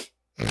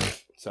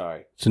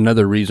 It's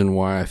another reason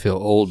why I feel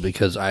old,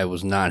 because I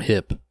was not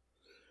hip.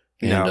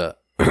 And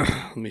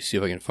let me see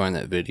if I can find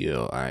that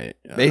video.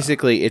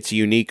 Basically, it's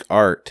unique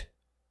art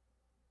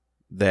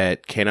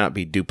that cannot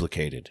be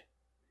duplicated.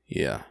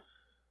 Yeah.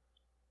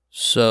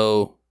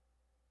 So,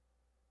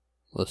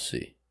 let's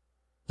see.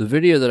 The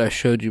video that I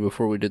showed you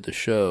before we did the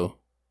show,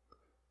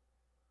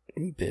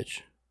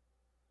 bitch.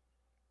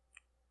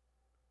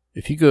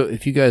 If you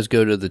guys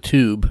go to the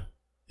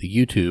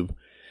YouTube,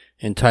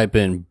 and type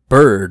in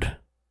bird,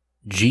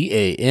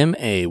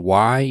 GAMAYUN,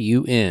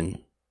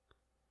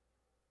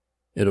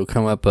 it'll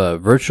come up a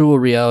virtual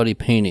reality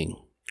painting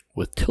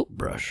with tilt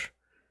brush.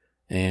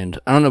 And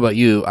I don't know about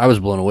you, I was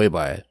blown away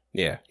by it.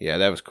 Yeah,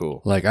 that was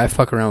cool. Like, I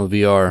fuck around with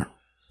VR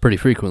pretty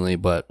frequently,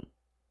 but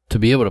to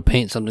be able to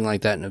paint something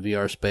like that in a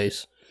VR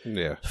space,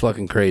 it's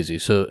fucking crazy.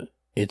 So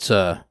it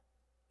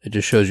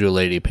just shows you a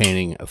lady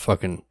painting a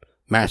fucking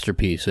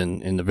masterpiece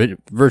in the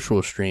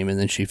virtual stream, and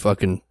then she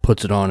fucking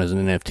puts it on as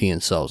an NFT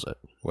and sells it.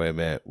 Wait a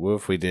minute, what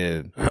if we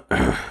did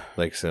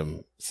like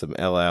some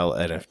LL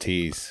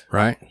NFTs?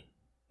 Right?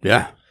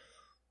 Yeah.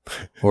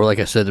 Or like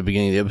I said at the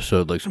beginning of the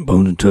episode, like some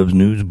Bones and Tubbs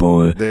news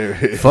boy.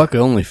 Fuck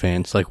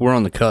OnlyFans. Like, we're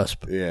on the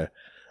cusp. Yeah.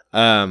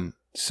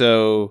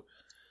 So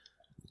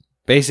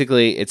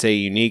basically, it's a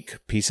unique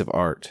piece of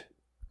art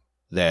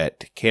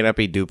that cannot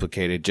be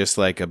duplicated, just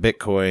like a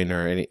Bitcoin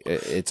or any.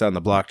 It's on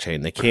the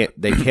blockchain.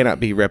 They cannot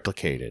be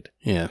replicated.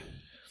 Yeah.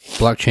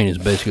 Blockchain is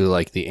basically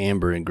like the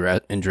amber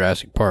in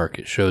Jurassic Park.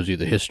 It shows you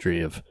the history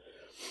of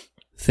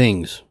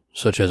things,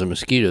 such as a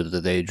mosquito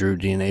that they drew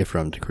DNA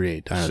from to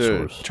create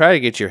dinosaurs. So try to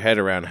get your head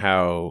around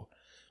how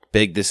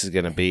big this is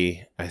going to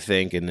be, I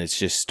think, and it's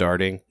just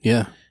starting.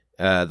 Yeah.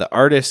 The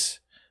artist,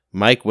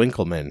 Mike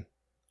Winkelmann,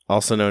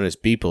 also known as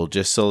Beeple,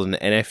 just sold an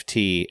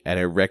NFT at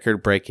a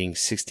record-breaking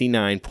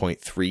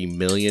 $69.3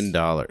 million.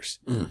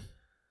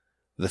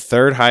 The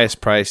third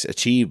highest price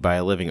achieved by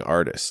a living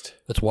artist.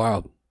 That's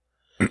wild.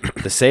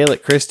 The sale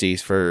at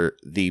Christie's for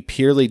the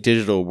purely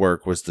digital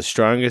work was the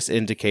strongest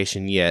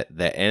indication yet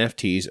that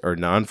NFTs, or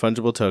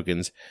non-fungible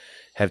tokens,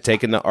 have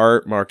taken the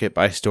art market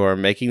by storm,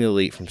 making the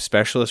leap from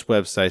specialist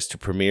websites to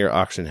premier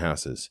auction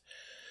houses.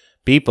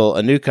 Beeple,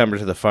 a newcomer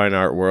to the fine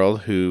art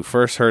world, who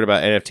first heard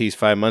about NFTs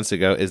 5 months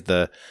ago, is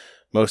the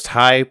most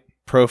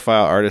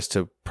high-profile artist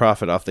to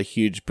profit off the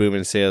huge boom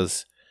in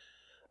sales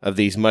of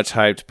these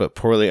much-hyped but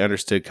poorly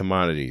understood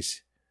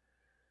commodities.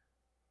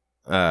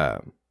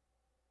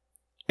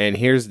 And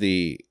here's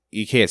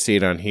you can't see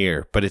it on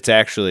here, but it's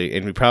actually,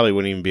 and we probably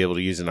wouldn't even be able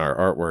to use it in our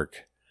artwork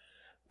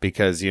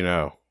because, you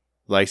know,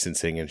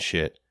 licensing and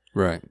shit.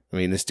 Right. I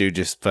mean, this dude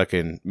just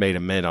fucking made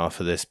a mint off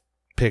of this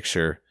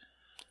picture.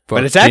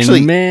 But it's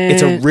actually,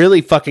 it's a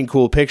really fucking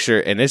cool picture,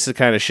 and this is the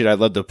kind of shit I'd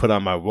love to put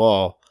on my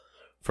wall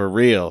for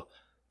real.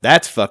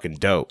 That's fucking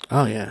dope.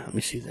 Oh, yeah. Let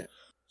me see that.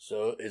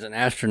 So, is an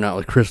astronaut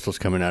with crystals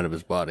coming out of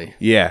his body.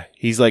 Yeah.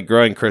 He's like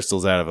growing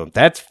crystals out of him.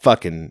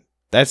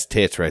 That's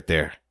tits right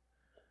there.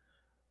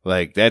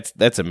 Like,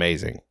 that's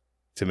amazing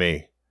to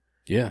me.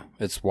 Yeah,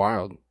 it's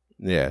wild.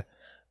 Yeah.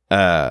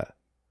 But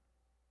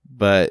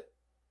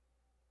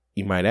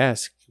you might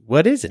ask,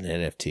 what is an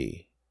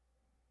NFT?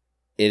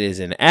 It is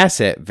an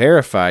asset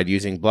verified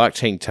using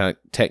blockchain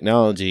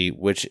technology,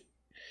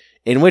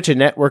 in which a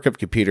network of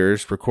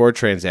computers record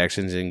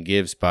transactions and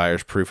gives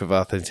buyers proof of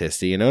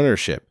authenticity and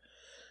ownership.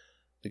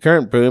 The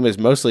current boom is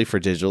mostly for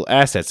digital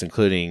assets,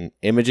 including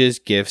images,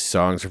 GIFs,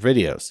 songs, or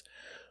videos.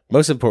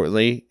 Most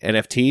importantly,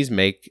 NFTs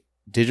make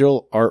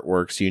digital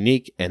artworks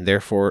unique and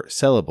therefore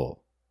sellable.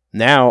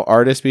 Now,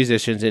 artists,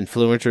 musicians,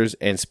 influencers,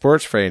 and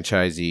sports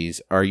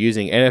franchisees are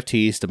using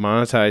NFTs to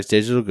monetize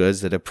digital goods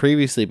that have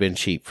previously been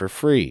cheap or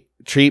free.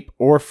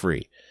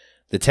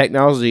 The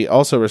technology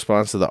also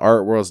responds to the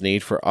art world's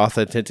need for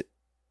authenticity.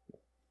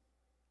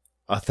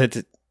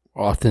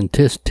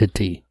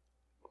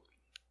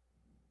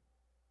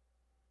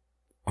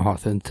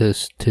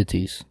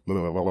 Authenticities.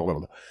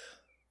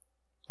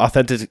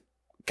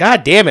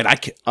 God damn it!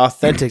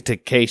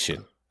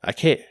 Authentication. I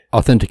can't.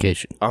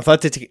 Authentication.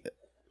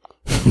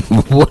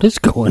 What is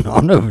going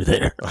on over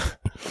there?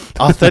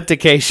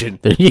 Authentication.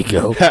 There you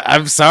go.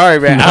 I'm sorry,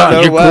 man. No, I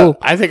don't know what. Cool.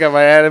 I think I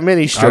might add a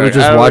mini stroke. I was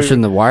just watching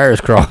the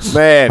wires cross.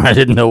 Man, I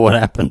didn't know what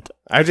happened.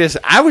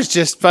 I was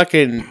just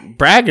fucking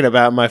bragging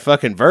about my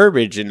fucking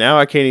verbiage, and now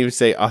I can't even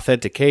say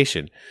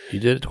authentication. You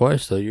did it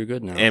twice, though. You're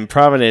good now. And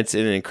provenance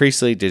in an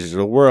increasingly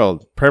digital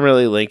world,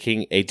 permanently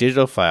linking a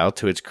digital file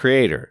to its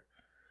creator.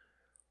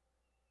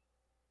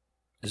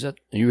 Are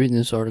you reading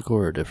this article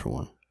or a different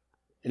one?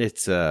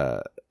 It's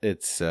I'm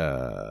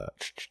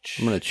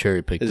gonna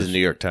cherry pick. This is New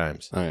York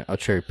Times. All right, I'll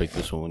cherry pick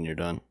this one when you're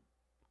done.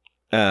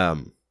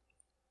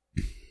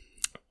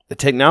 The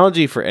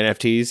technology for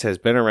NFTs has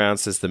been around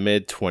since the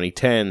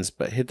mid-2010s,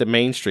 but hit the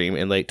mainstream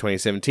in late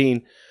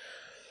 2017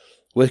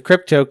 with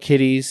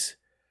CryptoKitties,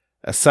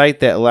 a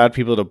site that allowed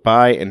people to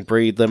buy and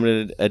breed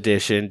limited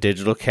edition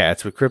digital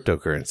cats with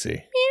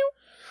cryptocurrency.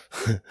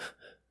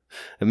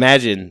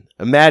 Imagine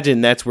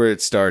that's where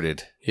it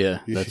started.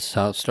 Yeah, that's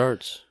how it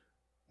starts.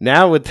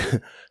 Now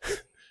with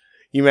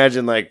you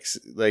imagine like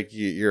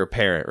you're a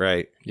parent,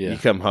 right? Yeah. You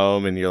come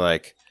home and you're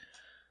like,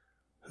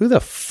 who the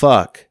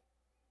fuck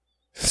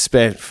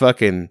spent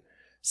fucking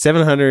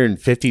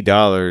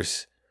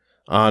 $750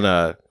 on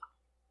a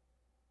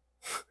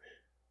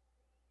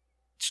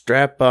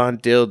strap-on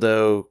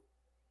dildo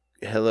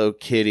Hello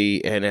Kitty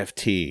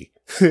NFT?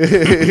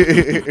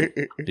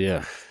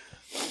 Yeah.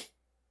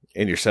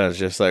 And your son's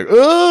just like,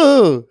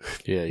 oh!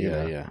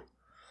 Yeah.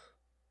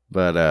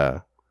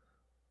 But,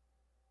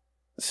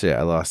 shit,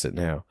 I lost it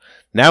now.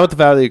 Now with the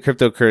value of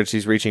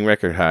cryptocurrencies reaching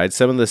record highs,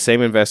 some of the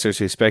same investors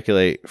who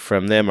speculate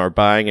from them are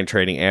buying and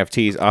trading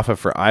NFTs often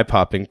for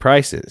eye-popping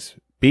prices.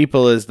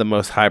 Beeple is the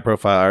most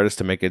high-profile artist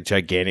to make a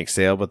gigantic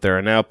sale, but there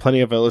are now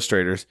plenty of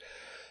illustrators,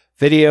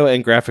 video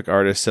and graphic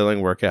artists selling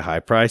work at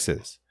high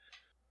prices.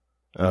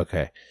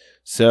 Okay,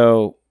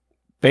 so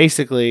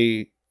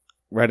basically,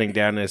 running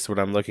down this, what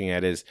I'm looking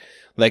at is,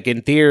 like,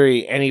 in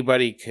theory,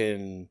 anybody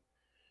can...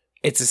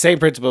 It's the same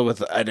principle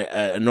with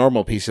a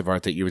normal piece of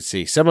art that you would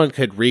see. Someone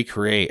could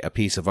recreate a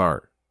piece of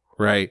art,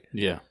 right?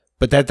 Yeah.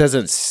 But that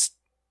doesn't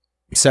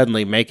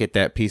suddenly make it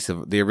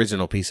the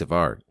original piece of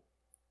art.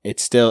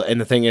 It's still,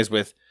 and the thing is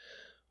with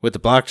the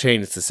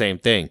blockchain, it's the same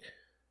thing.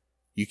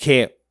 You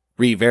can't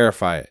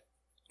re-verify it.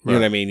 You know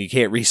what I mean? You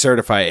can't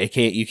recertify it.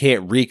 You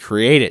can't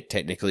recreate it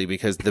technically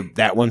because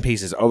that one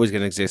piece is always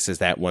going to exist as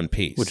that one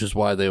piece. Which is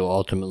why they will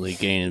ultimately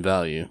gain in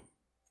value.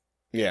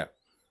 Yeah.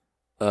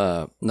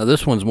 Now,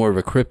 this one's more of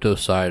a crypto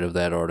side of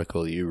that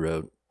article that you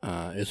wrote.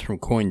 It's from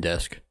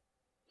CoinDesk.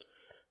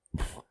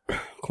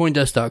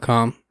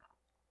 CoinDesk.com,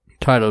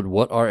 titled,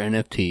 What are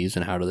NFTs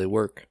and how do they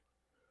work?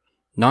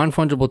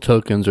 Non-fungible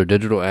tokens are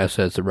digital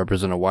assets that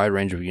represent a wide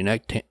range of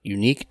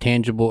unique,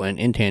 tangible, and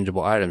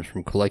intangible items,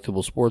 from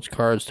collectible sports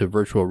cards to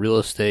virtual real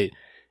estate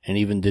and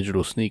even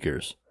digital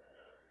sneakers.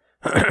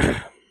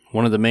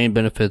 One of the main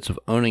benefits of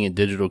owning a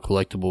digital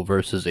collectible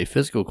versus a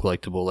physical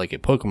collectible like a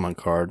Pokemon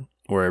card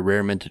or a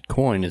rare minted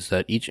coin is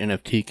that each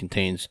NFT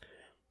contains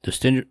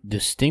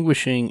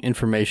distinguishing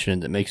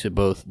information that makes it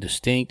both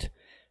distinct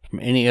from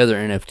any other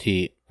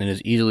NFT and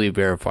is easily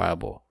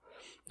verifiable.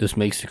 This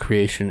makes the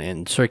creation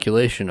and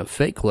circulation of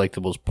fake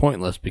collectibles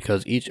pointless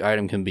because each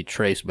item can be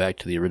traced back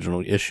to the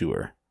original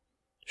issuer.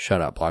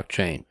 Shout out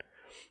blockchain.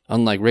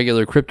 Unlike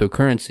regular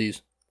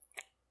cryptocurrencies,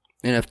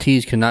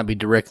 NFTs cannot be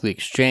directly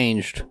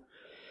exchanged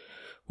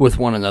with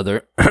one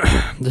another.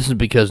 This is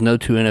because no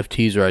two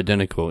NFTs are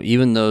identical,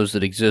 even those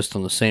that exist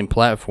on the same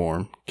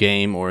platform,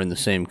 game, or in the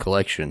same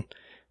collection.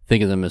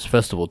 Think of them as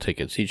festival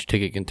tickets. Each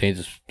ticket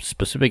contains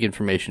specific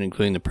information,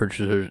 including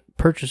the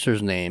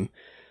purchaser's name,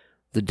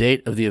 the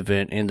date of the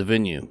event, and the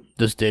venue.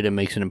 This data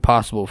makes it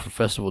impossible for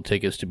festival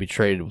tickets to be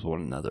traded with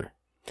one another.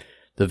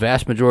 The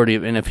vast majority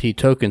of NFT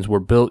tokens were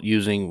built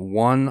using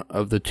one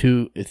of the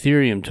two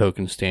Ethereum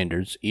token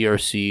standards,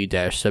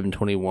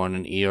 ERC-721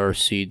 and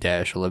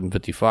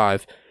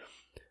ERC-1155,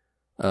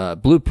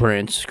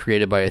 blueprints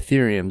created by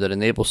Ethereum that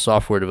enable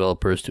software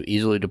developers to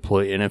easily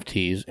deploy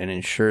NFTs and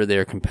ensure they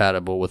are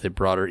compatible with a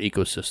broader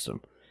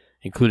ecosystem,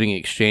 including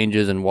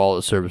exchanges and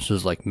wallet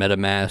services like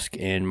MetaMask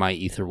and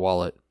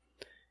MyEtherWallet.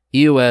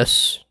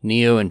 EOS,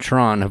 Neo, and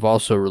Tron have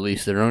also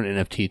released their own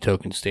NFT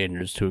token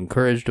standards to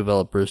encourage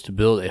developers to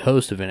build a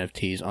host of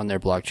NFTs on their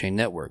blockchain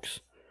networks.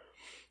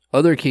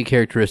 Other key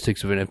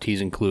characteristics of NFTs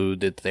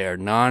include that they are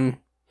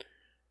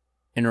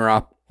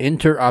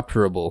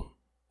non-interoperable.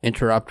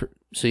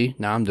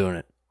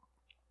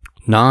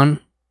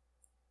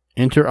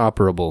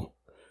 Non-interoperable.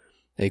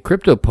 A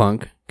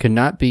CryptoPunk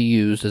cannot be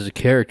used as a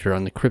character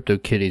on the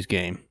CryptoKitties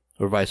game,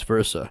 or vice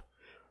versa.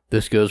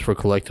 This goes for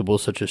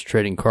collectibles such as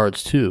trading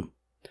cards too.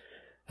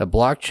 A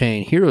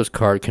blockchain Heroes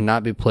card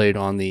cannot be played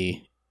on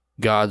the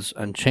Gods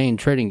Unchained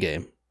trading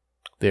game.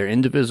 They are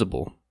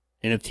indivisible.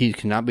 NFTs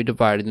cannot be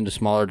divided into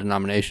smaller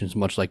denominations,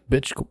 much like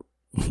Bitcoin.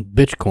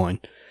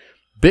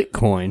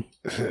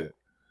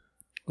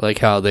 Like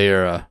how they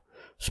are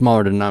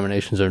smaller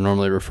denominations are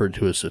normally referred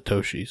to as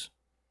Satoshis.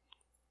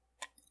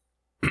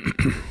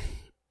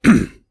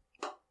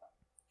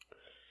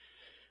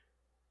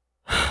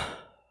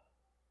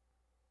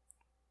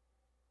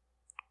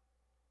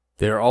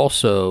 They are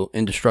also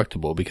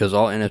indestructible because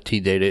all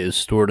NFT data is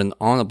stored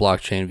on the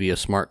blockchain via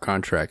smart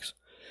contracts.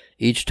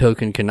 Each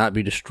token cannot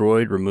be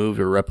destroyed, removed,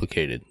 or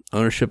replicated.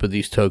 Ownership of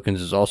these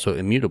tokens is also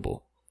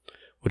immutable,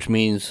 which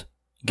means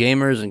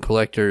gamers and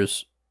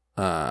collectors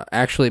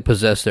actually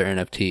possess their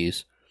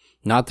NFTs,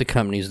 not the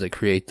companies that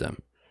create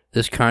them.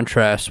 This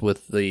contrasts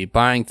with the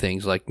buying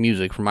things like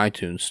music from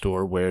iTunes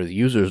Store, where the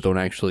users don't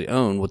actually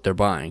own what they're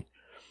buying.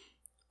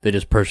 They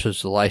just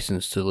purchase the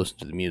license to listen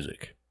to the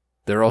music.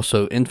 They're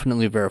also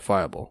infinitely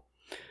verifiable.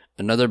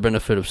 Another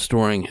benefit of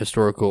storing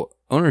historical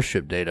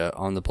ownership data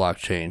on the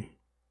blockchain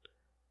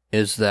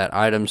is that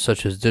items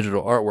such as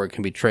digital artwork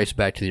can be traced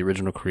back to the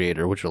original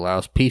creator, which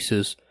allows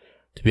pieces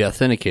to be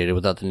authenticated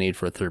without the need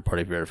for a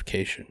third-party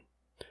verification.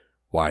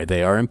 Why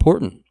they are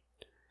important.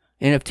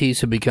 NFTs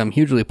have become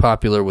hugely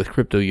popular with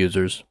crypto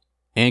users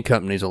and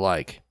companies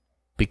alike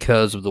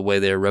because of the way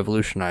they have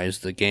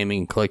revolutionized the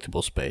gaming and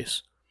collectible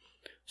space.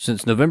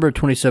 Since November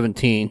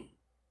 2017,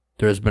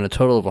 there has been a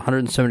total of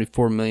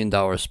 $174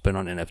 million spent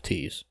on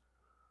NFTs.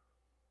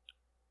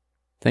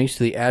 Thanks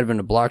to the advent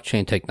of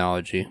blockchain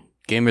technology,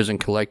 gamers and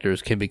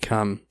collectors can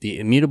become the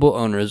immutable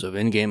owners of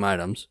in-game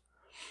items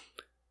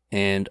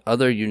and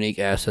other unique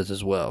assets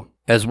as well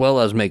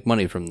as make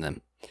money from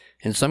them.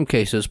 In some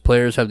cases,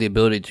 players have the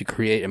ability to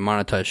create and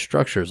monetize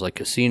structures like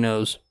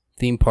casinos,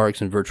 theme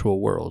parks, and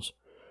virtual worlds,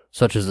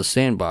 such as the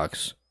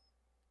Sandbox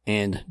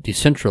and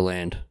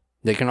Decentraland.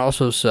 They can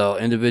also sell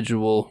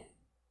individual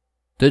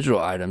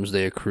digital items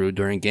they accrue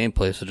during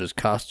gameplay, such as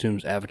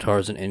costumes,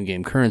 avatars, and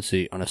in-game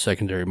currency on a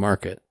secondary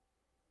market.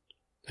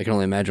 I can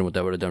only imagine what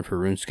that would have done for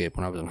RuneScape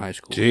when I was in high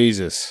school.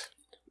 Jesus.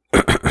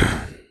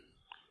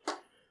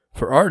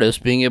 For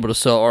artists, being able to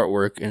sell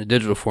artwork in a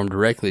digital form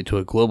directly to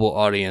a global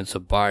audience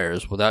of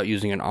buyers without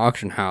using an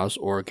auction house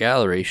or a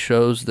gallery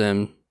shows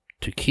them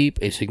to keep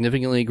a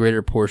significantly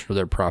greater portion of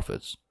their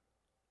profits.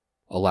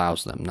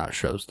 Allows them, not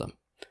shows them.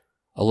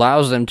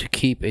 Allows them to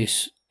keep a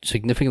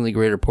significantly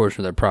greater portion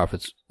of their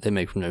profits they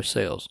make from their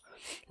sales.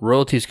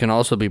 Royalties can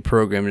also be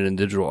programmed in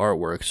digital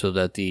artwork so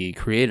that the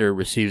creator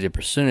receives a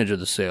percentage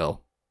of the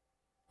sale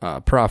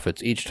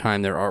profits each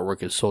time their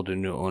artwork is sold to a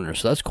new owner.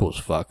 So that's cool as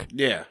fuck.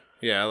 Yeah,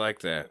 I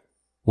like that.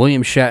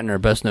 William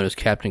Shatner, best known as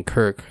Captain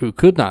Kirk, who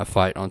could not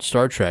fight on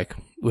Star Trek,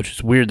 which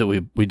is weird that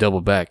we double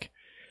back,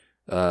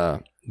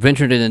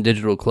 ventured into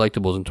digital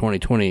collectibles in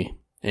 2020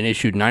 and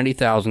issued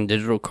 90,000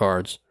 digital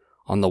cards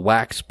on the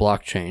Wax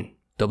blockchain,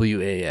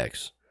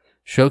 WAX,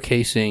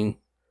 showcasing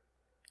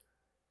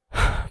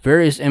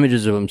various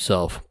images of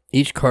himself.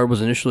 Each card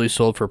was initially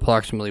sold for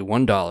approximately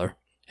 $1,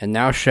 and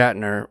now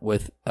Shatner,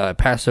 with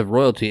passive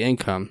royalty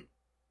income,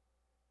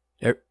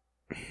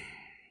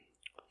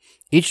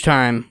 each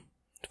card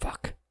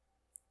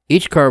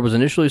was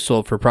initially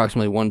sold for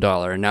approximately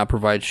 $1 and now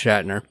provides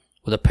Shatner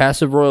with a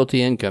passive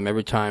royalty income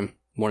every time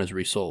one is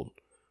resold.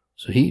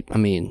 So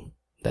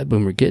that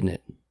boomer getting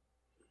it.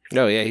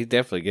 Oh yeah, he's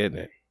definitely getting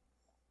it.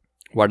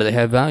 Why do they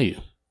have value?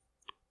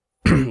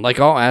 Like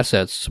all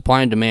assets,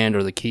 supply and demand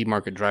are the key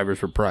market drivers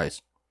for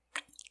price.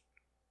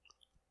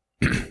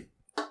 Due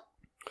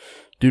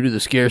to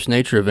the scarce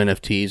nature of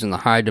NFTs and the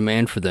high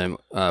demand for them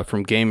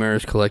from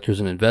gamers,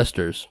 collectors, and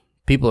investors,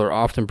 people are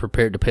often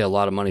prepared to pay a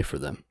lot of money for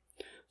them.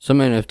 Some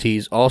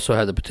NFTs also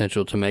have the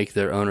potential to make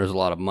their owners a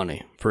lot of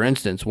money. For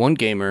instance, one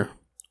gamer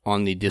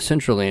on the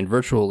Decentraland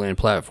virtual land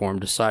platform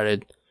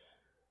decided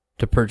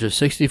to purchase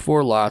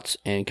 64 lots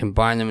and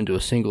combine them into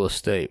a single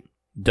estate,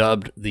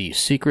 dubbed the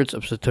Secrets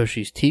of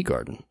Satoshi's Tea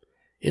Garden.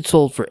 It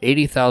sold for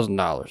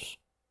 $80,000,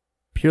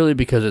 purely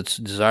because its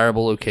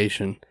desirable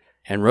location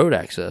and road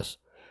access.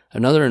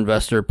 Another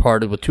investor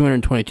parted with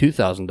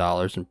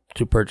 $222,000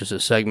 to purchase a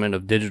segment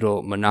of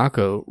digital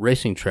Monaco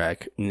racing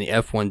track in the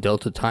F1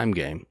 Delta time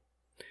game.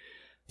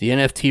 The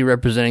NFT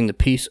representing the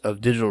piece of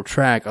digital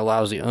track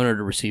allows the owner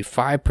to receive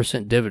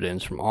 5%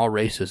 dividends from all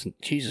races.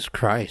 Jesus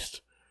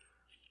Christ.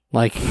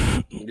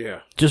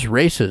 Just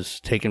races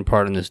taking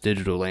part in this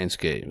digital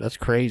landscape. That's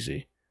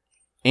crazy.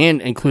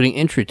 And including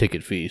entry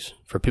ticket fees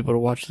for people to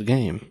watch the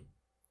game.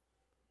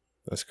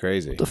 That's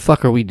crazy. What the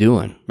fuck are we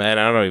doing? Man,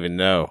 I don't even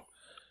know.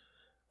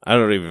 I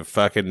don't even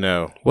fucking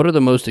know. What are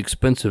the most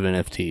expensive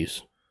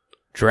NFTs?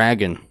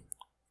 Dragon.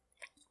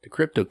 The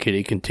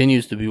CryptoKitty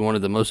continues to be one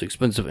of the most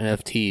expensive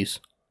NFTs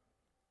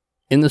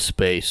in the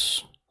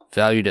space,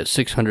 valued at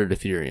 600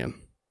 Ethereum.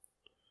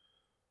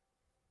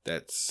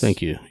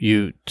 Thank you.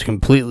 You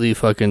completely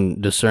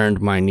fucking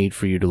discerned my need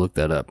for you to look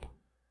that up.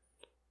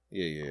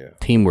 Yeah.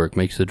 Teamwork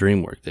makes the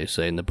dream work, they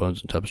say in the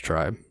Bones and Tubs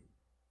tribe.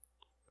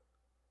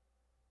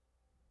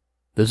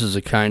 This is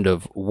a kind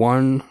of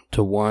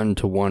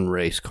 1-to-1-to-1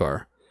 race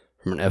car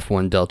from an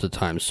F1 Delta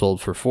time,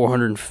 sold for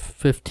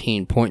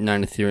 415.9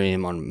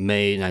 Ethereum on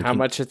May 19th. How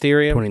much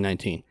Ethereum?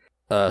 2019.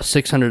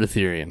 600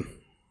 Ethereum.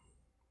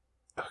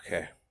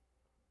 Okay.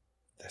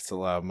 That's a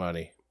lot of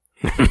money.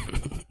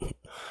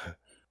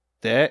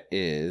 That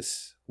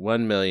is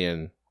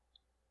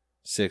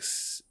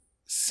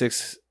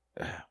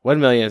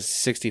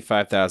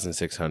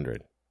 1,065,600.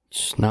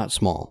 It's not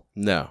small.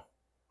 No,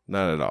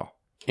 not at all.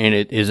 And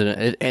it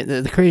isn't.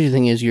 The crazy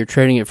thing is, you're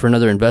trading it for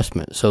another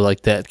investment. So,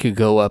 like, that could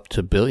go up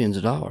to billions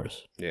of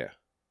dollars. Yeah.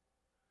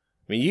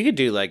 I mean, you could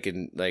do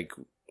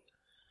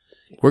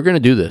We're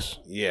gonna do this.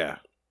 Yeah.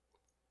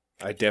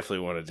 I definitely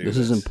want to do this.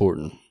 This is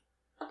important.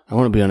 I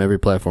want to be on every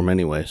platform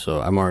anyway,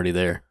 so I'm already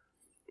there.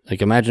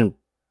 Like, imagine,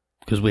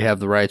 because we have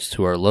the rights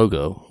to our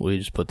logo, we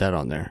just put that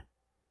on there.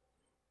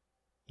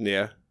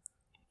 Yeah.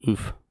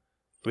 Oof.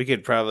 We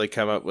could probably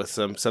come up with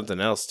something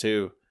else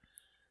too.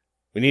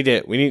 You know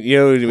what we need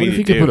to do? What if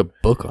you could put a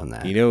book on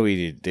that? You know what we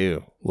need to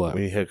do? What?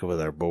 We need to hook up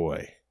with our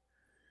boy.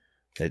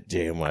 That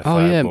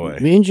JMY5 boy.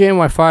 Me and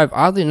JMY5,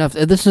 oddly enough,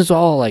 this is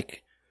all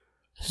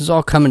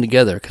coming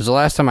together, because the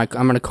last time I'm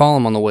going to call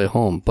him on the way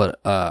home,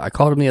 but I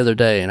called him the other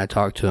day and I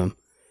talked to him,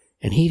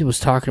 and we were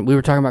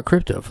talking about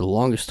crypto for the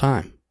longest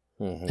time.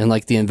 Mm-hmm. And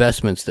like the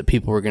investments that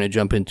people were going to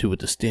jump into with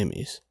the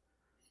stimmies.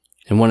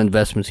 And what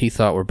investments he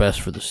thought were best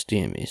for the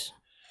stimmies.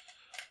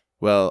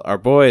 Well, our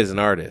boy is an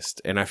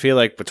artist, and I feel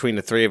like between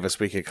the three of us,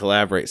 we could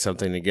collaborate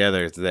something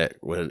together that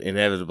would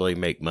inevitably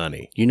make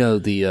money. You know,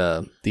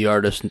 the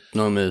artist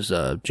known as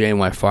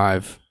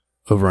JNY5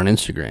 over on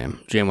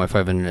Instagram,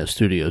 JNY5 Internet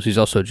Studios. He's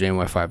also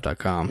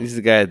JNY5.com. He's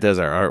the guy that does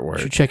our artwork.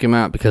 You should check him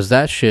out, because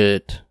that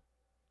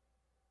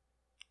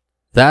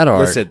art.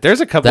 Listen,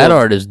 there's a couple. That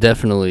art is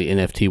definitely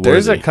NFT worthy.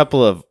 There's a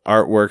couple of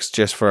artworks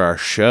just for our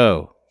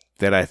show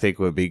that I think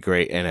would be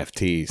great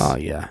NFTs. Oh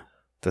yeah,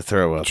 to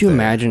throw up. Could you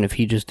imagine if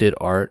he just did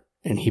art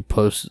and he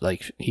posts,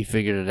 like, he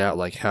figured it out,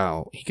 like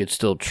how he could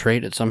still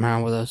trade it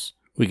somehow with us?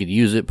 We could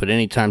use it, but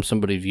anytime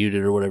somebody viewed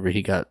it or whatever,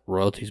 he got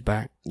royalties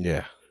back.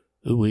 Yeah.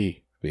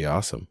 Ooh-wee. Be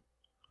awesome.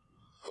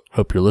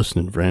 Hope you're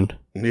listening, friend.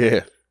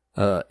 Yeah.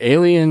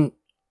 Alien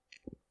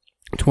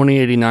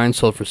 2089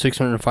 sold for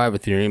 605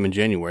 Ethereum in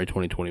January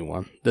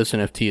 2021. This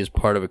NFT is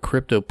part of a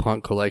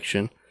CryptoPunk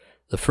collection,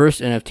 the first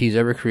NFTs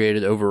ever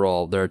created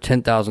overall. There are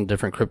 10,000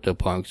 different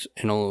CryptoPunks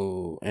and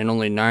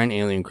only 9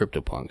 alien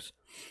CryptoPunks.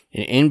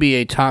 An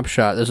NBA Top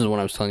Shot, this is what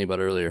I was telling you about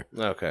earlier.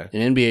 Okay.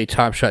 An NBA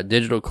Top Shot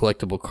digital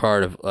collectible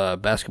card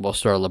of basketball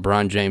star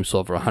LeBron James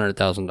sold for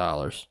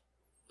 $100,000.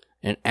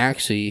 An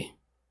Axie,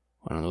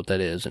 I don't know what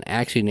that is, an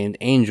Axie named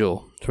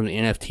Angel from the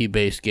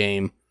NFT-based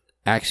game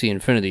Axie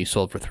Infinity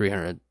sold for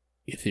 300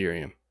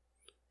 Ethereum.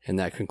 And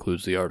that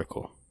concludes the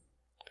article.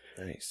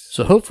 Nice.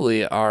 So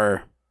hopefully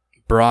our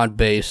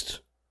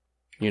broad-based,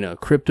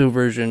 crypto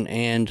version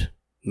and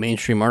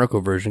mainstream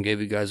article version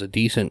gave you guys a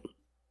decent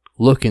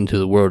look into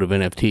the world of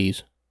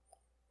NFTs.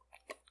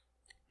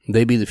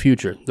 They be the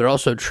future. They're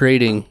also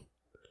trading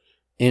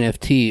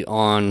NFT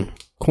on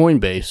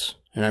Coinbase,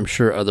 and I'm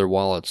sure other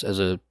wallets, as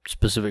a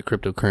specific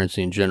cryptocurrency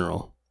in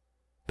general,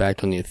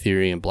 backed on the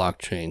Ethereum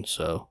blockchain.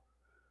 So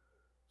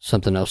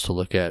something else to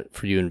look at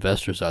for you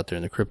investors out there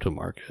in the crypto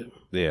market.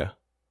 Yeah.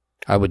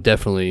 I would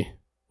definitely,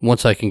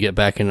 once I can get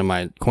back into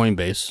my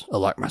Coinbase,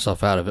 I'll lock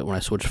myself out of it when I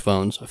switch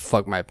phones. I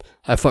fuck my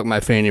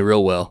fanny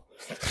real well.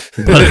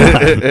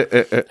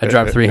 But I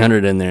dropped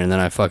 300 in there and then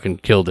I fucking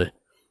killed it.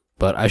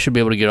 But I should be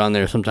able to get on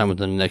there sometime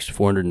within the next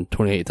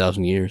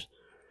 428,000 years.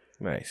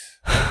 Nice.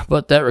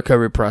 But that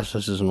recovery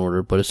process is in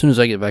order. But as soon as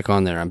I get back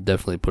on there, I'm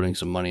definitely putting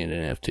some money in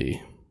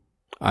NFT.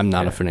 I'm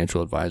not a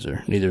financial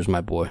advisor. Neither is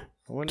my boy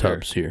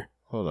Tubbs here.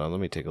 Hold on, let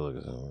me take a look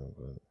at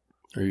that.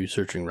 Are you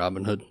searching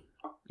Robinhood?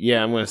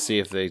 Yeah, I'm going to see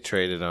if they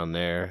traded on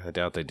there. I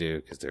doubt they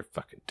do because they're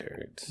fucking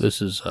turds.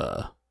 This is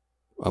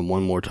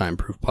one more time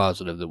proof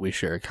positive that we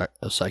share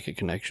a psychic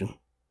connection.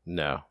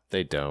 No,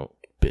 they don't.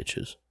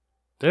 Bitches.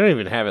 They don't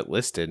even have it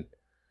listed.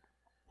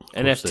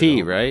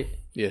 NFT, right?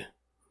 Yeah.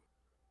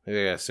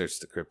 Maybe I gotta search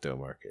the crypto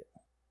market.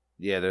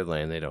 Yeah, they're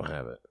lame. They don't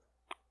have it.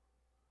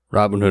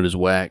 Robinhood is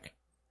whack.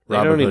 They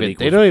don't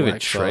even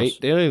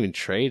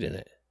trade in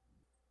it.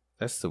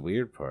 That's the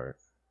weird part.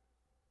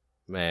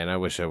 Man, I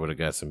wish I would have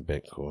got some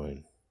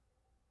Bitcoin.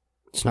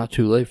 It's not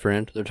too late,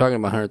 friend. They're talking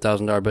about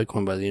 $100,000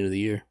 Bitcoin by the end of the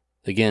year.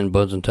 Again,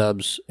 Buds and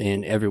Tubbs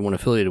and everyone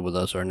affiliated with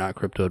us are not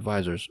crypto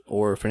advisors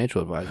or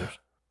financial advisors.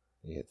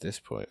 Yeah, at this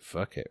point,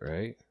 fuck it,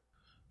 right?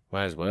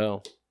 Might as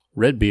well.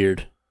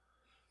 Redbeard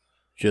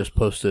just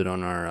posted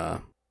on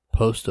our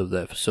post of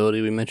that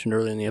facility we mentioned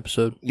earlier in the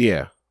episode.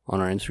 Yeah.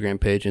 On our Instagram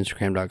page,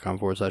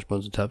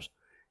 instagram.com/Buds and Tubbs.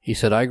 He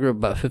said, I grew up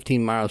about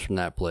 15 miles from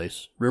that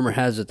place. Rumor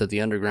has it that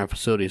the underground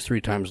facility is 3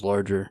 times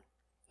larger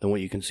than what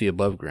you can see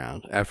above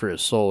ground. After it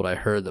sold, I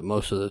heard that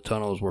most of the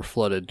tunnels were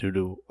flooded due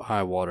to the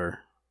high water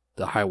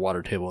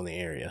table in the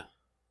area.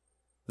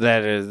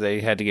 That is,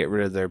 they had to get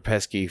rid of their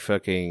pesky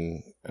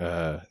fucking,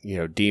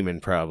 demon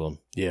problem.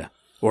 Yeah.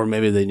 Or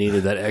maybe they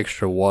needed that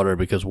extra water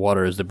because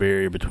water is the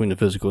barrier between the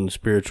physical and the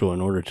spiritual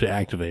in order to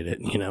activate it.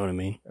 You know what I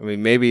mean? I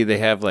mean, maybe they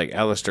have like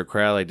Aleister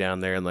Crowley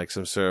down there in like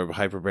some sort of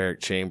hyperbaric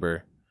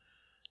chamber,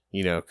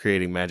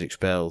 creating magic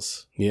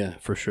spells. Yeah,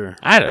 for sure.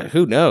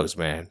 Who knows,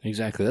 man?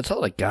 Exactly. That's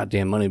all like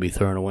goddamn money be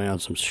thrown away on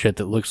some shit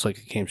that looks like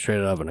it came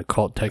straight out of an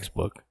occult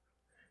textbook.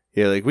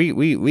 Yeah, like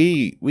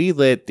we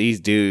let these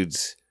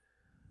dudes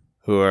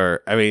who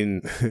are, I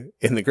mean,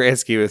 in the grand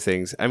scheme of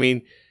things, I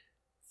mean,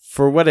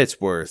 for what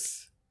it's worth,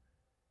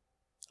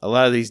 a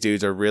lot of these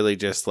dudes are really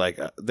just like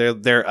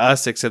they're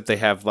us, except they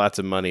have lots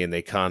of money and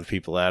they con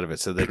people out of it,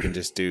 so they can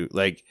just do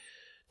like.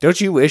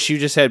 Don't you wish you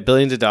just had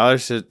billions of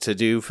dollars to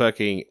do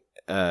fucking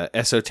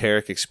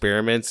esoteric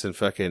experiments and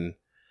fucking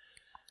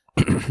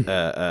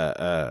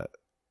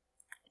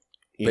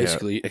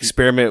basically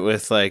experiment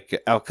with like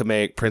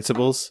alchemic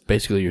principles?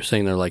 Basically, you're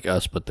saying they're like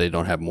us, but they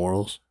don't have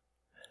morals.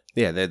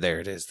 Yeah, there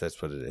it is.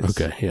 That's what it is.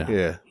 Okay, yeah.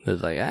 Yeah.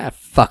 It's like,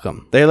 fuck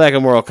them. They lack a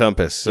moral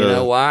compass. So. You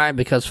know why?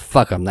 Because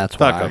fuck them, that's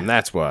why. Fuck them,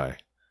 that's why.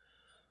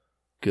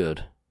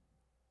 Good.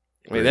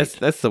 I mean,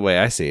 that's the way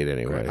I see it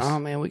anyways. Oh,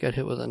 man, we got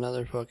hit with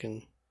another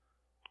fucking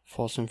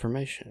false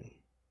information.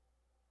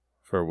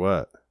 For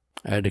what?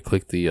 I had to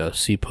click the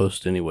see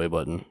post anyway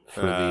button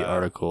for the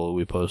article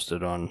we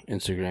posted on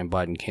Instagram.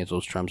 Biden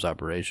cancels Trump's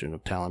operation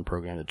of talent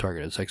program that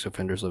targeted sex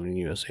offenders living in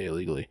the USA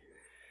illegally.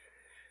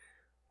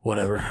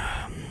 Whatever.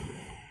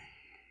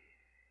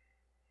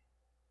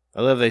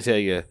 I love they tell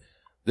you,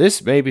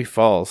 this may be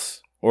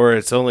false, or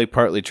it's only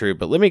partly true,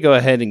 but let me go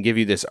ahead and give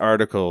you this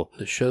article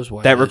that shows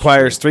why that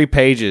requires 3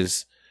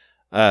 pages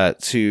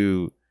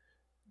to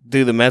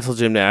do the mental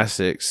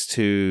gymnastics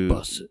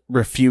to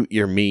refute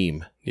your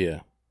meme.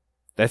 Yeah.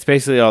 That's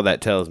basically all that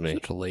tells me.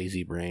 Such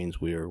lazy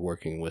brains we are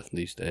working with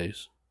these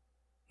days.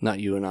 Not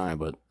you and I,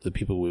 but the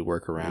people we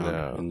work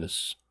around in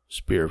this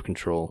sphere of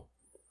control.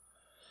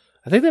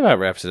 I think that about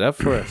wraps it up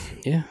for us.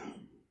 Yeah.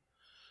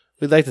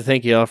 We'd like to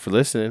thank you all for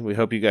listening. We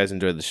hope you guys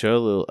enjoyed the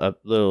show.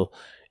 Little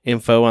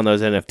info on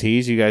those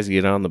NFTs. You guys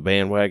get on the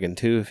bandwagon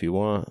too if you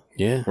want.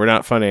 Yeah. We're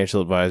not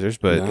financial advisors,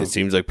 but it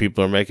seems like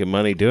people are making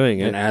money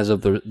doing it. And as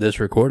of this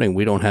recording,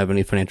 we don't have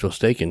any financial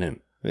stake in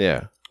it.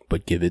 Yeah.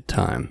 But give it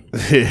time.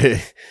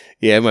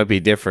 Yeah, it might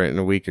be different in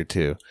a week or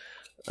two.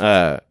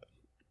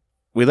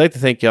 We'd like to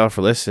thank y'all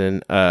for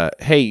listening.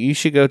 Hey, you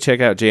should go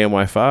check out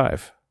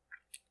JNY5.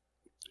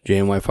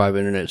 JNY5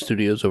 Internet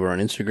Studios over on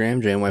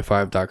Instagram,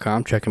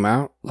 JNY5.com. Check him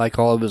out. Like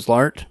all of his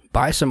art.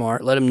 Buy some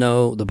art. Let him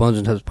know the Bones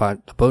and Tubs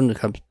podcast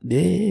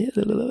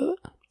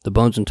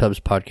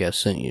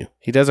sent you.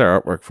 He does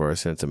our artwork for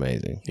us, and it's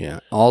amazing. Yeah.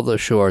 All the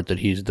show art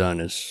that he's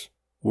done is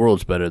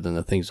worlds better than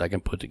the things I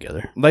can put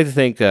together. I'd like to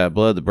thank Blood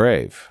of the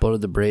Brave. Blood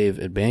of the Brave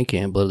at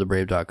Bandcamp,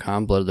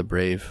 bloodofthebrave.com, Blood of the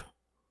Brave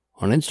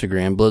on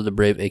Instagram, Blood of the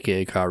Brave,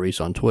 a.k.a. Kyle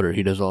Reese on Twitter.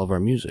 He does all of our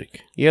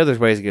music. Yeah, there's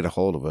ways to get a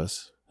hold of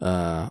us.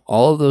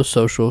 All of those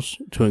socials,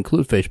 to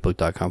include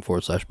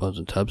facebook.com/Bones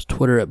and Tubs,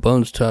 Twitter at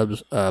Bones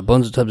Tubs,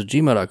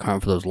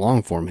 bonesandtubs@gmail.com for those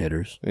long form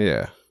hitters.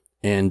 Yeah.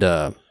 And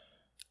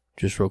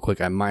just real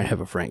quick, I might have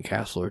a Frank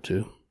Castle or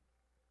two.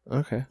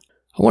 Okay.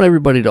 I want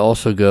everybody to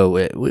also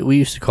go. We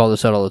used to call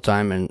this out all the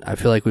time, and I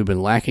feel like we've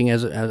been lacking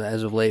as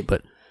of late,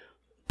 but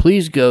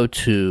please go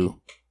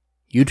to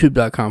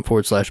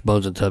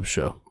youtube.com/Bones and Tubs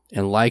show.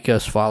 And like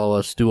us, follow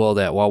us, do all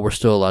that while we're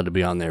still allowed to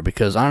be on there.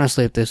 Because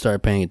honestly, if they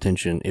started paying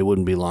attention, it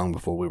wouldn't be long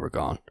before we were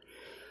gone.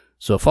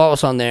 So follow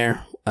us on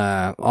there.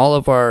 All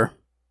of our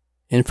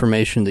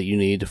information that you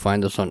need to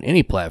find us on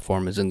any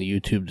platform is in the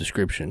YouTube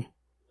description.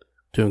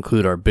 To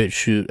include our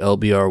BitChute,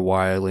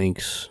 LBRY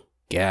links.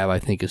 Gab, I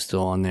think, is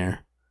still on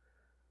there.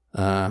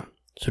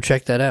 So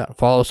check that out.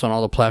 Follow us on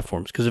all the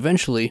platforms. Because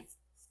eventually,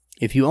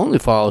 if you only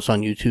follow us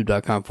on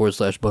youtube.com/Bones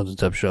and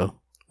Tubs show,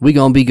 we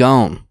gonna be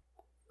gone.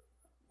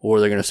 Or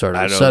they're going to start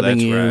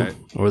unsubbing you. Right.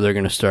 Or they're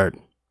going to start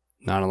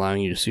not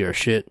allowing you to see our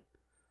shit.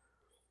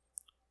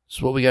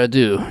 So what we got to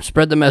do,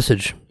 spread the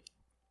message.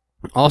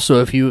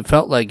 Also, if you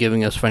felt like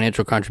giving us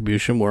financial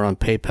contribution, we're on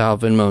PayPal,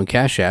 Venmo, and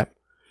Cash App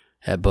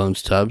at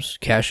Bones Tubs.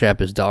 Cash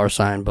App is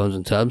 $ Bones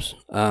and Tubs.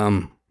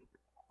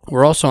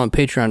 We're also on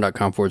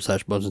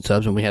patreon.com/Bones and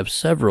Tubs, and we have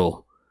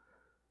several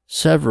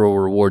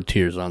reward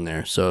tiers on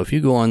there. So if you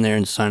go on there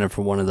and sign up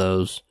for one of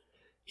those,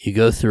 you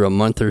go through a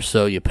month or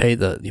so, you pay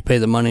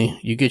the money,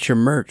 you get your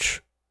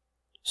merch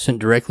sent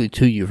directly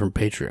to you from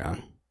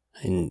Patreon.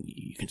 And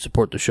you can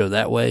support the show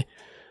that way.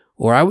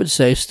 Or I would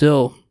say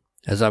still,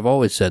 as I've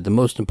always said, the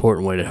most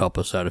important way to help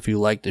us out if you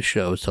like the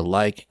show is to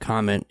like,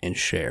 comment, and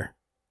share.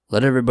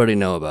 Let everybody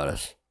know about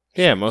us.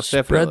 Yeah, most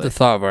definitely. Spread the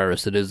thought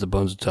virus that is the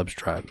Bones and Tubs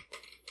tribe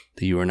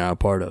that you are now a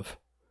part of.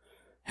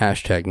 #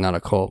 not a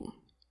cult.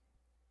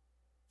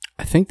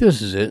 I think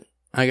this is it.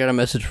 I got a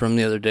message from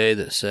the other day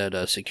that said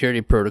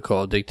security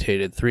protocol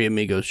dictated 3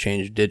 amigos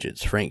change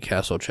digits. Frank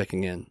Castle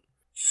checking in.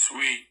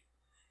 Sweet,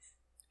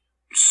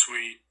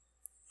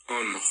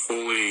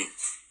 unholy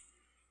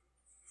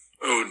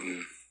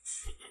Odin.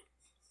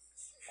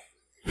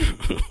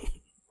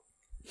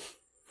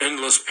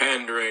 Endless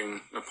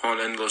pandering upon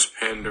endless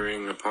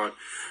pandering upon...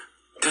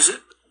 Does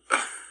it...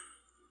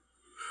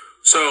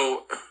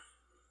 So...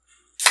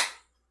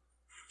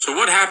 So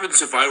what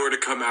happens if I were to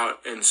come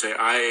out and say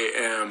I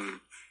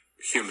am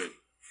human?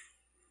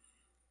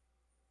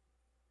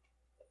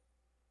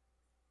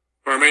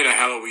 Or I made a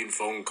Halloween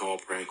phone call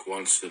prank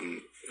once,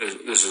 and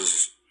this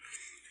is...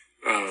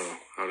 Oh,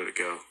 how did it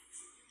go?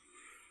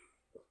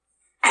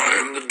 I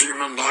am the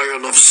demon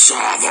lion of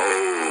Savo.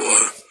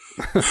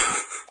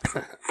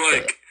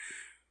 Like,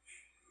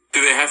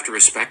 do they have to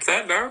respect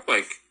that now?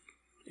 Like,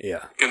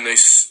 yeah. Could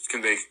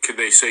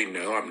they say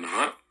no? I'm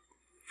not.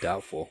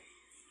 Doubtful.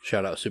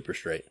 Shout out Super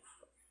Straight.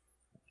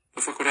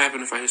 The fuck would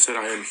happen if I said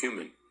I am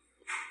human?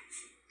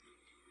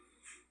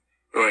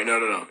 Oh wait,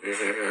 no.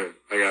 Here.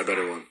 I got a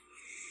better one.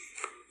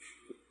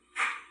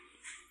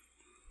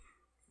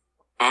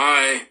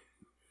 I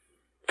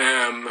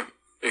am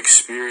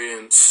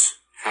experience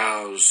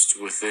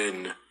housed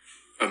within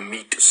a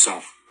meat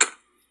sock.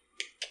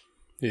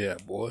 Yeah,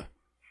 boy.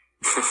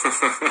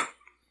 I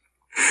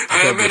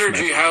am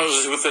energy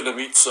housed within a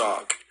meat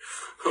sock.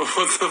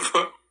 What the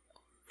fuck?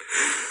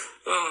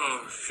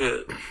 Oh,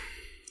 shit.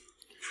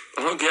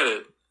 I don't get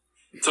it.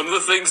 Some of the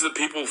things that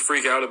people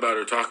freak out about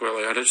or talk about,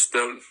 like, I just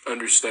don't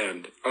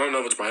understand. I don't know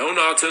if it's my own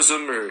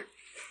autism or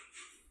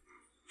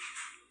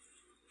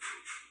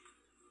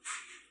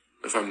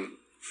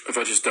if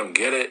I just don't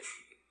get it.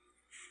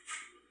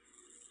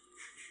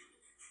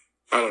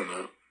 I don't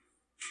know.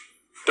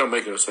 Don't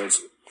make no sense.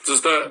 It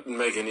does not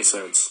make any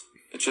sense.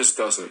 It just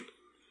doesn't.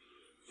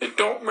 It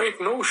don't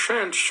make no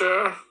sense,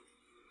 sir.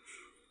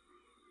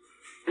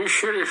 This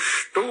shit is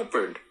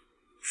stupid.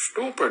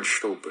 Stupid.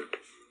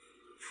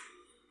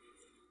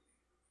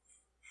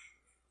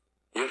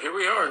 Yet here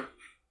we are.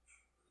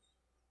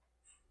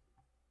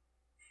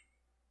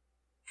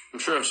 I'm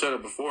sure I've said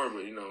it before,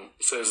 but,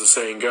 as the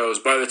saying goes,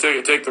 buy the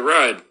ticket, take the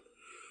ride.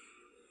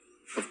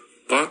 The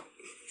fuck?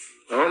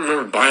 I don't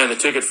remember buying a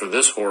ticket for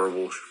this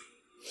horrible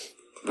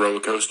roller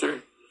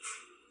coaster.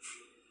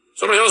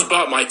 Somebody else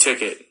bought my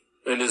ticket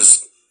and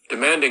is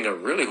demanding a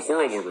really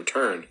horrible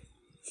return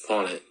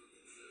upon it.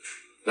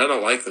 And I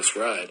don't like this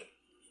ride.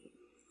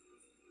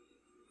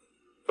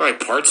 I like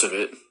parts of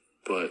it,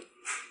 but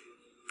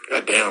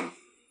goddamn.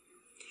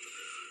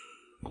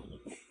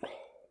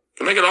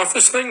 Can I get off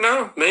this thing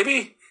now?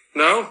 Maybe?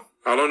 No?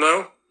 I don't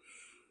know.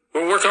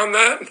 We'll work on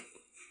that.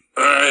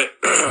 All right.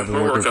 I've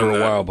been working for a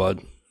while,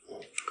 bud.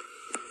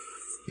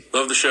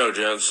 Love the show,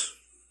 gents.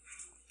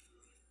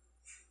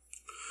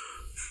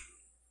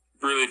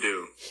 Really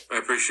do. I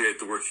appreciate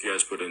the work you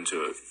guys put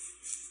into it.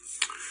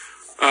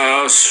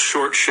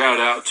 Short shout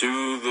out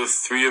to the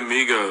three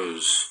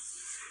amigos.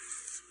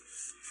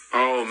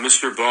 Oh,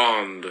 Mr.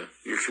 Bond,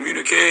 your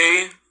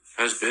communique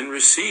has been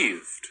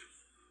received.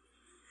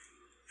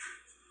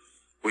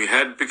 We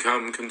had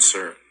become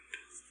concerned.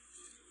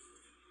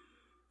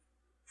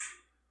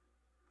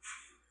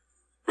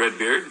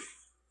 Redbeard,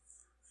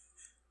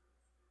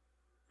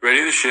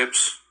 ready the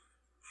ships.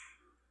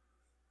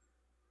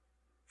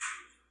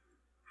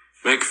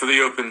 Make for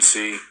the open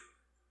sea.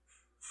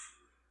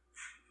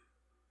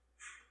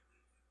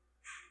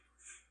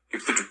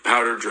 Keep the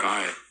powder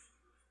dry,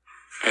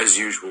 as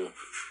usual.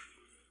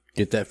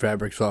 Get that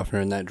fabric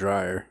softener in that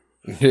dryer.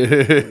 You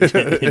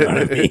know what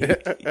I mean?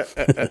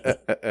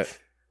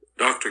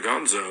 Dr.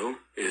 Gonzo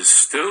is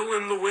still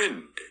in the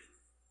wind.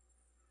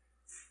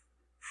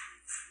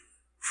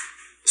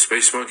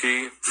 Space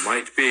Monkey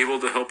might be able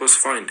to help us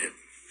find him.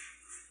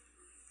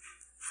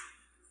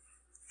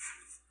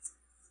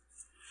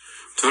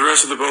 To the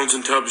rest of the Bones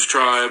and Tubbs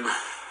tribe,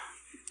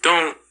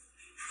 don't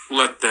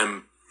let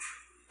them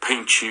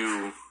paint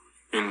you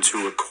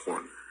into a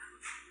corner.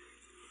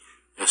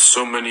 As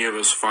so many of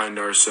us find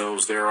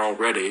ourselves there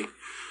already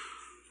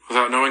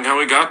without knowing how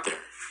we got there.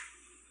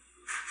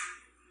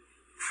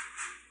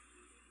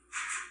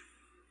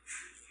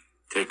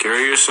 Take care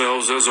of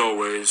yourselves as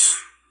always,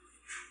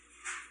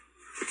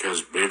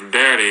 because Big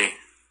Daddy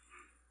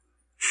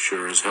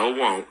sure as hell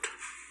won't.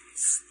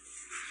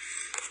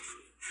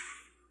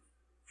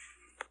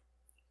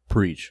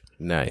 Preach.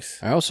 Nice.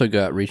 I also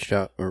got reached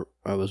out, or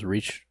I was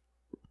reached.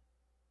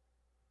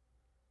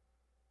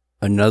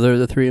 Another of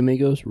the three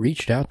amigos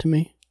reached out to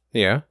me.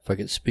 Yeah. If I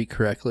could speak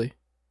correctly.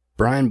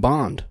 Brian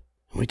Bond.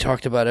 We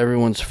talked about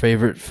everyone's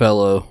favorite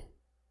fellow,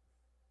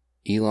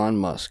 Elon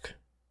Musk.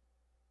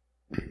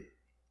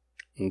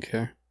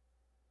 Okay.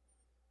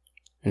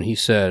 And he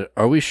said,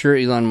 "Are we sure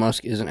Elon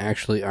Musk isn't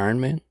actually Iron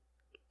Man?"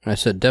 And I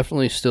said,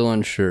 "Definitely still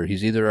unsure.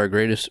 He's either our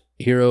greatest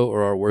hero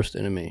or our worst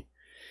enemy."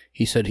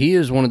 He said he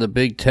is one of the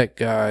big tech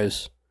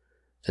guys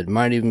that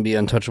might even be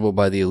untouchable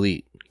by the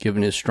elite,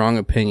 given his strong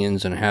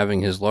opinions and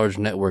having his large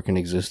network in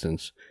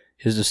existence.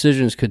 His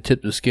decisions could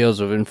tip the scales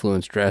of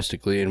influence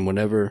drastically in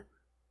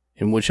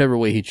whichever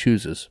way he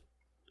chooses.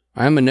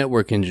 I am a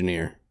network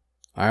engineer.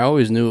 I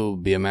always knew it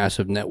would be a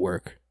massive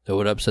network that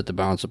would upset the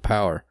balance of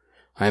power.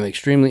 I am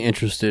extremely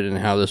interested in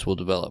how this will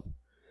develop.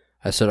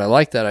 I said, I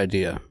like that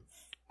idea.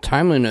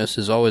 Timeliness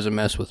is always a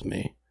mess with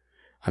me.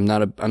 I'm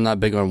not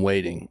big on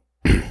waiting.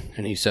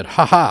 And he said,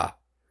 "Ha!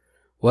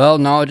 Well,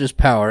 knowledge is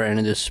power and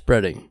it is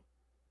spreading.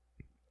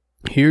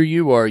 Here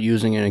you are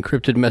using an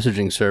encrypted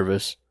messaging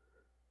service,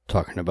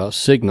 talking about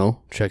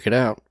Signal, check it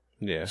out,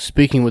 Yeah.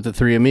 Speaking with the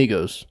three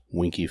amigos,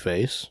 winky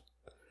face.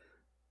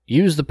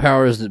 Use the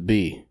powers that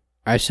be.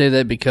 I say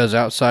that because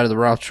outside of the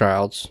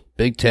Rothschilds,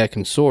 Big Tech,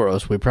 and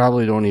Soros, we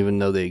probably don't even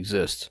know they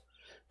exist.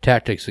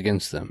 Tactics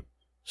against them.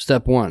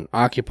 Step 1.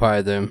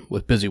 Occupy them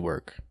with busy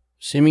work.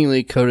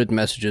 Seemingly coded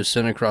messages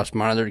sent across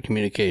monitored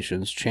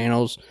communications,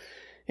 channels,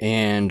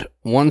 and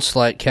one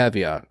slight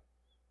caveat.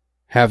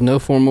 Have no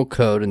formal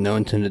code and no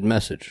intended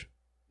message.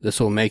 This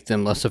will make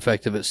them less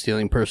effective at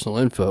stealing personal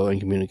info and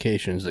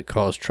communications that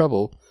cause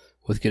trouble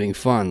with getting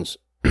funds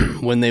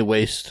when they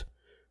waste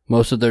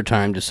most of their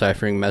time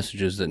deciphering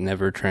messages that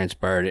never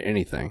transpire to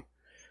anything.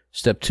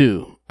 Step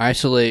 2.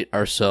 Isolate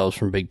ourselves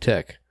from Big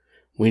Tech.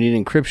 We need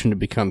encryption to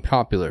become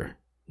popular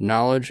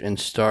knowledge and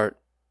start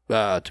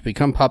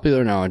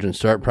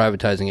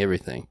privatizing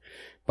everything.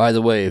 By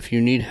the way, if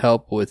you need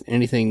help with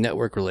anything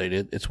network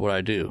related, it's what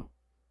I do.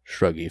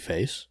 Shruggy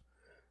face.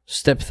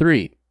 Step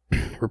 3.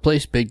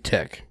 Replace Big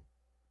Tech.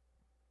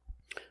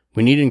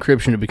 We need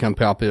encryption to become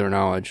popular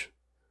knowledge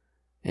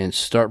and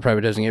start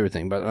privatizing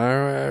everything. But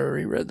I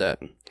already read that.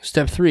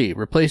 Step 3.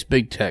 Replace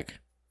Big Tech.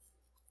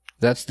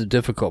 That's the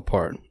difficult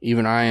part.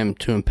 Even I am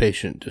too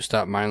impatient to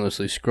stop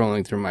mindlessly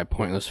scrolling through my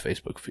pointless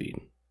Facebook feed.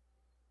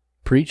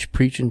 Preach,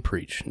 preach, and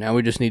preach. Now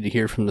we just need to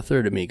hear from the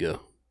third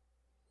amigo.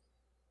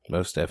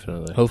 Most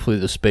definitely. Hopefully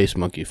the space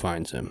monkey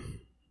finds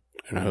him.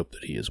 And I hope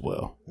that he is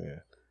well. Yeah.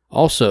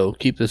 Also,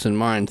 keep this in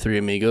mind, three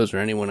amigos or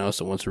anyone else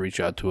that wants to reach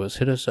out to us,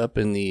 hit us up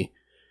in the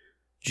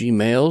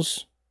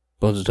Gmails,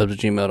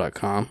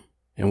 bonesandtubs@gmail.com,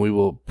 and we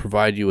will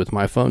provide you with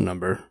my phone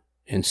number,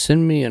 and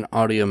send me an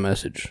audio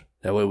message.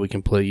 That way we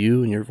can play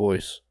you and your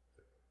voice.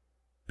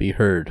 Be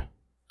heard.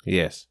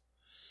 Yes.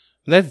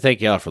 I'd like to thank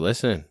y'all for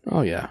listening.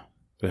 Oh, yeah.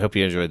 We hope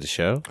you enjoyed the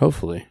show.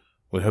 Hopefully.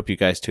 We hope you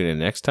guys tune in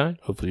next time.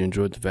 Hopefully you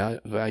enjoyed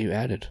the value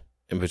added.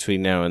 And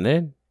between now and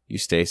then, you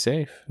stay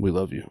safe. We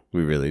love you.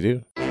 We really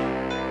do.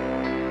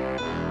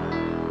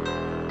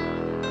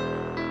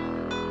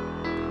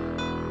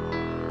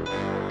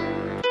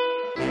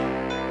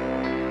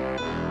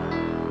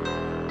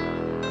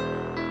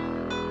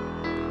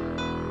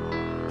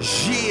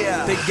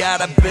 Yeah, they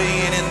got $1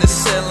 billion in the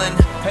ceiling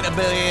and $1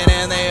 billion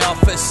in the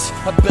office,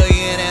 $1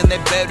 billion in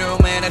their bedroom,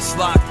 and it's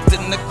locked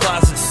in the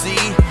closet.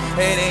 See,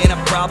 it ain't a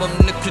problem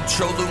to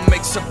control who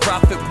makes a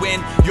profit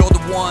when you're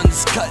the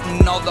ones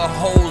cutting all the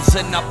holes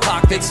in our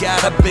pockets. They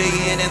got $1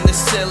 billion in the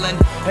ceiling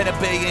and $1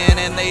 billion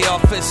in the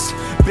office,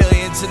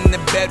 billions in the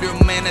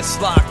bedroom, and it's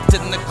locked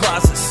in the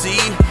closet. See,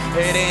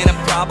 it ain't a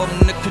problem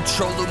to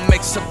control who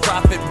makes a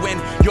profit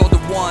when you're the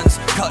ones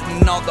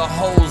cutting all the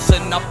holes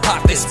in our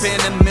pockets. They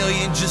spend $1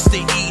 million just to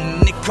eat,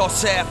 and it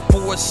costs half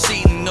for a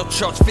seat, and they'll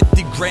charge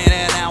 50 grand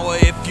an hour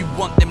if you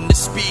want them to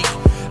speak.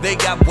 They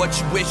got what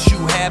you wish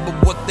you had, but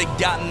what they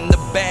got in the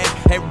bag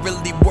ain't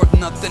really worth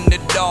nothing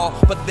at all.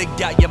 But they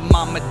got your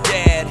mom and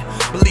dad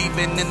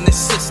believing in the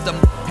system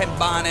and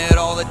buying it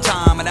all the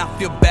time, and I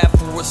feel bad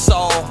for us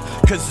all,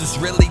 cause it's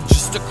really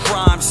just a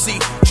crime. See,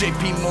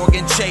 JP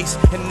Morgan Chase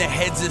and the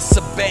heads of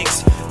some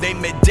banks, they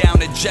made down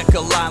to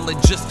Jekyll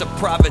Island just to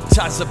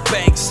privatize the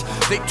banks.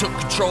 They took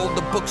control,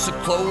 the books are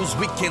closed,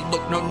 we can't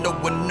look, no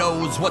one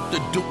knows what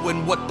they're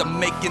doing, what they're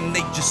making.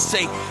 They just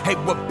say, hey,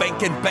 we're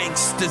banking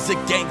banksters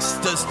and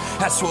gangsters.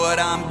 That's what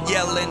I'm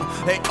yelling.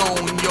 They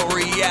own your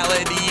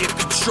reality, you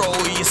control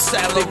your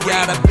salary. They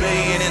got $1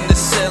 billion in the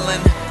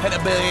ceiling and $1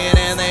 billion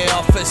in the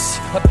office,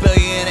 $1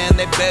 billion in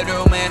their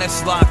bedroom, and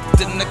it's locked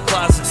in the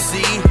closet.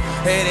 See,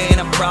 it ain't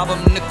a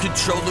problem to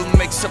control who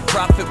makes a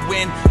profit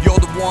when you're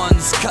the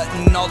ones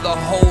cutting all the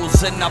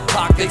holes in our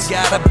pockets. They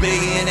got $1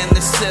 billion in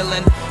the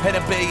ceiling and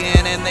 $1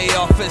 billion in the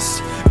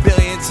office,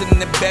 billions in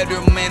the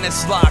bedroom, and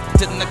it's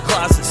locked in the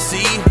closet.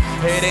 See,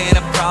 it ain't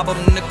a problem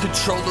to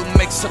control who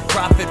makes a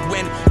profit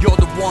when you're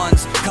the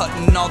ones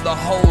cutting all the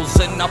holes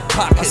in our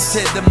pockets. I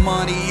said the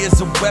money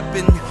is a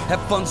weapon that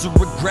funds a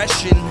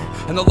regression,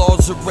 and the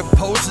laws are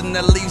imposing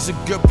that leaves a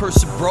good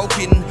person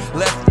broken,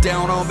 left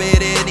down on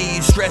bended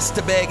knees, stressed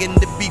to begging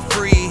to be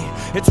free.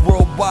 It's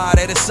worldwide,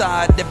 at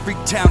aside every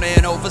town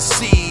and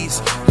overseas.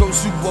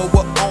 Those who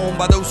are owned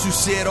by those who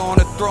sit on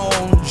a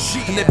throne,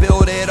 and they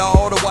build it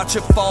all to watch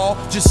it fall,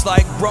 just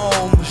like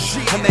Rome.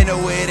 And they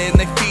know it and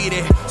they feed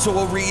it, so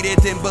we'll read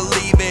it and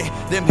believe it.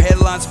 Them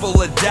headlines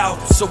full of doubt,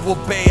 so we'll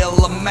bail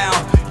them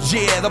out.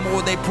 Yeah, the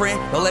more they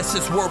print, the less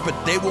it's worth, but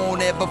they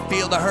won't ever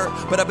feel the hurt.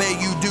 But I bet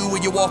you do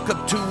when you walk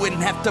up to it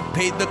and have to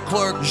pay the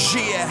clerk.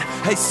 Yeah,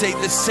 they say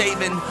they're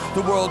saving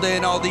the world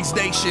and all these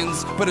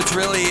nations, but it's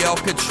really all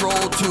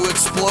controlled to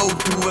explode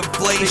through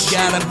inflation. They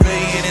got $1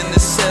 billion in the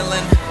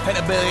ceiling and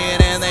 $1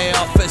 billion in the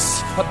office,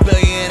 $1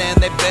 billion in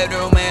their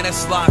bedroom, and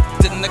it's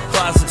locked in the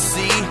closet.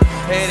 See,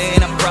 it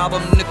ain't a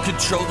problem to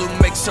control who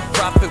makes a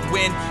profit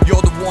when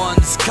you're the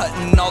ones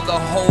cutting all the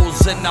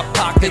holes in our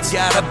pockets. They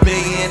got $1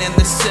 billion in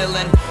the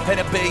ceiling and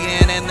 $1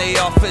 billion in the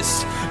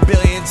office,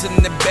 billions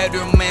in the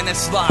bedroom, and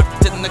it's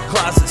locked in the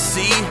closet.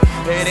 See,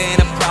 it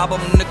ain't a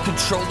problem to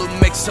control who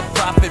makes a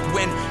profit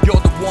when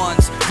you're the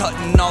ones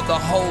cutting all the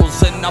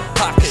holes in our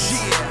pockets.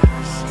 Yeah.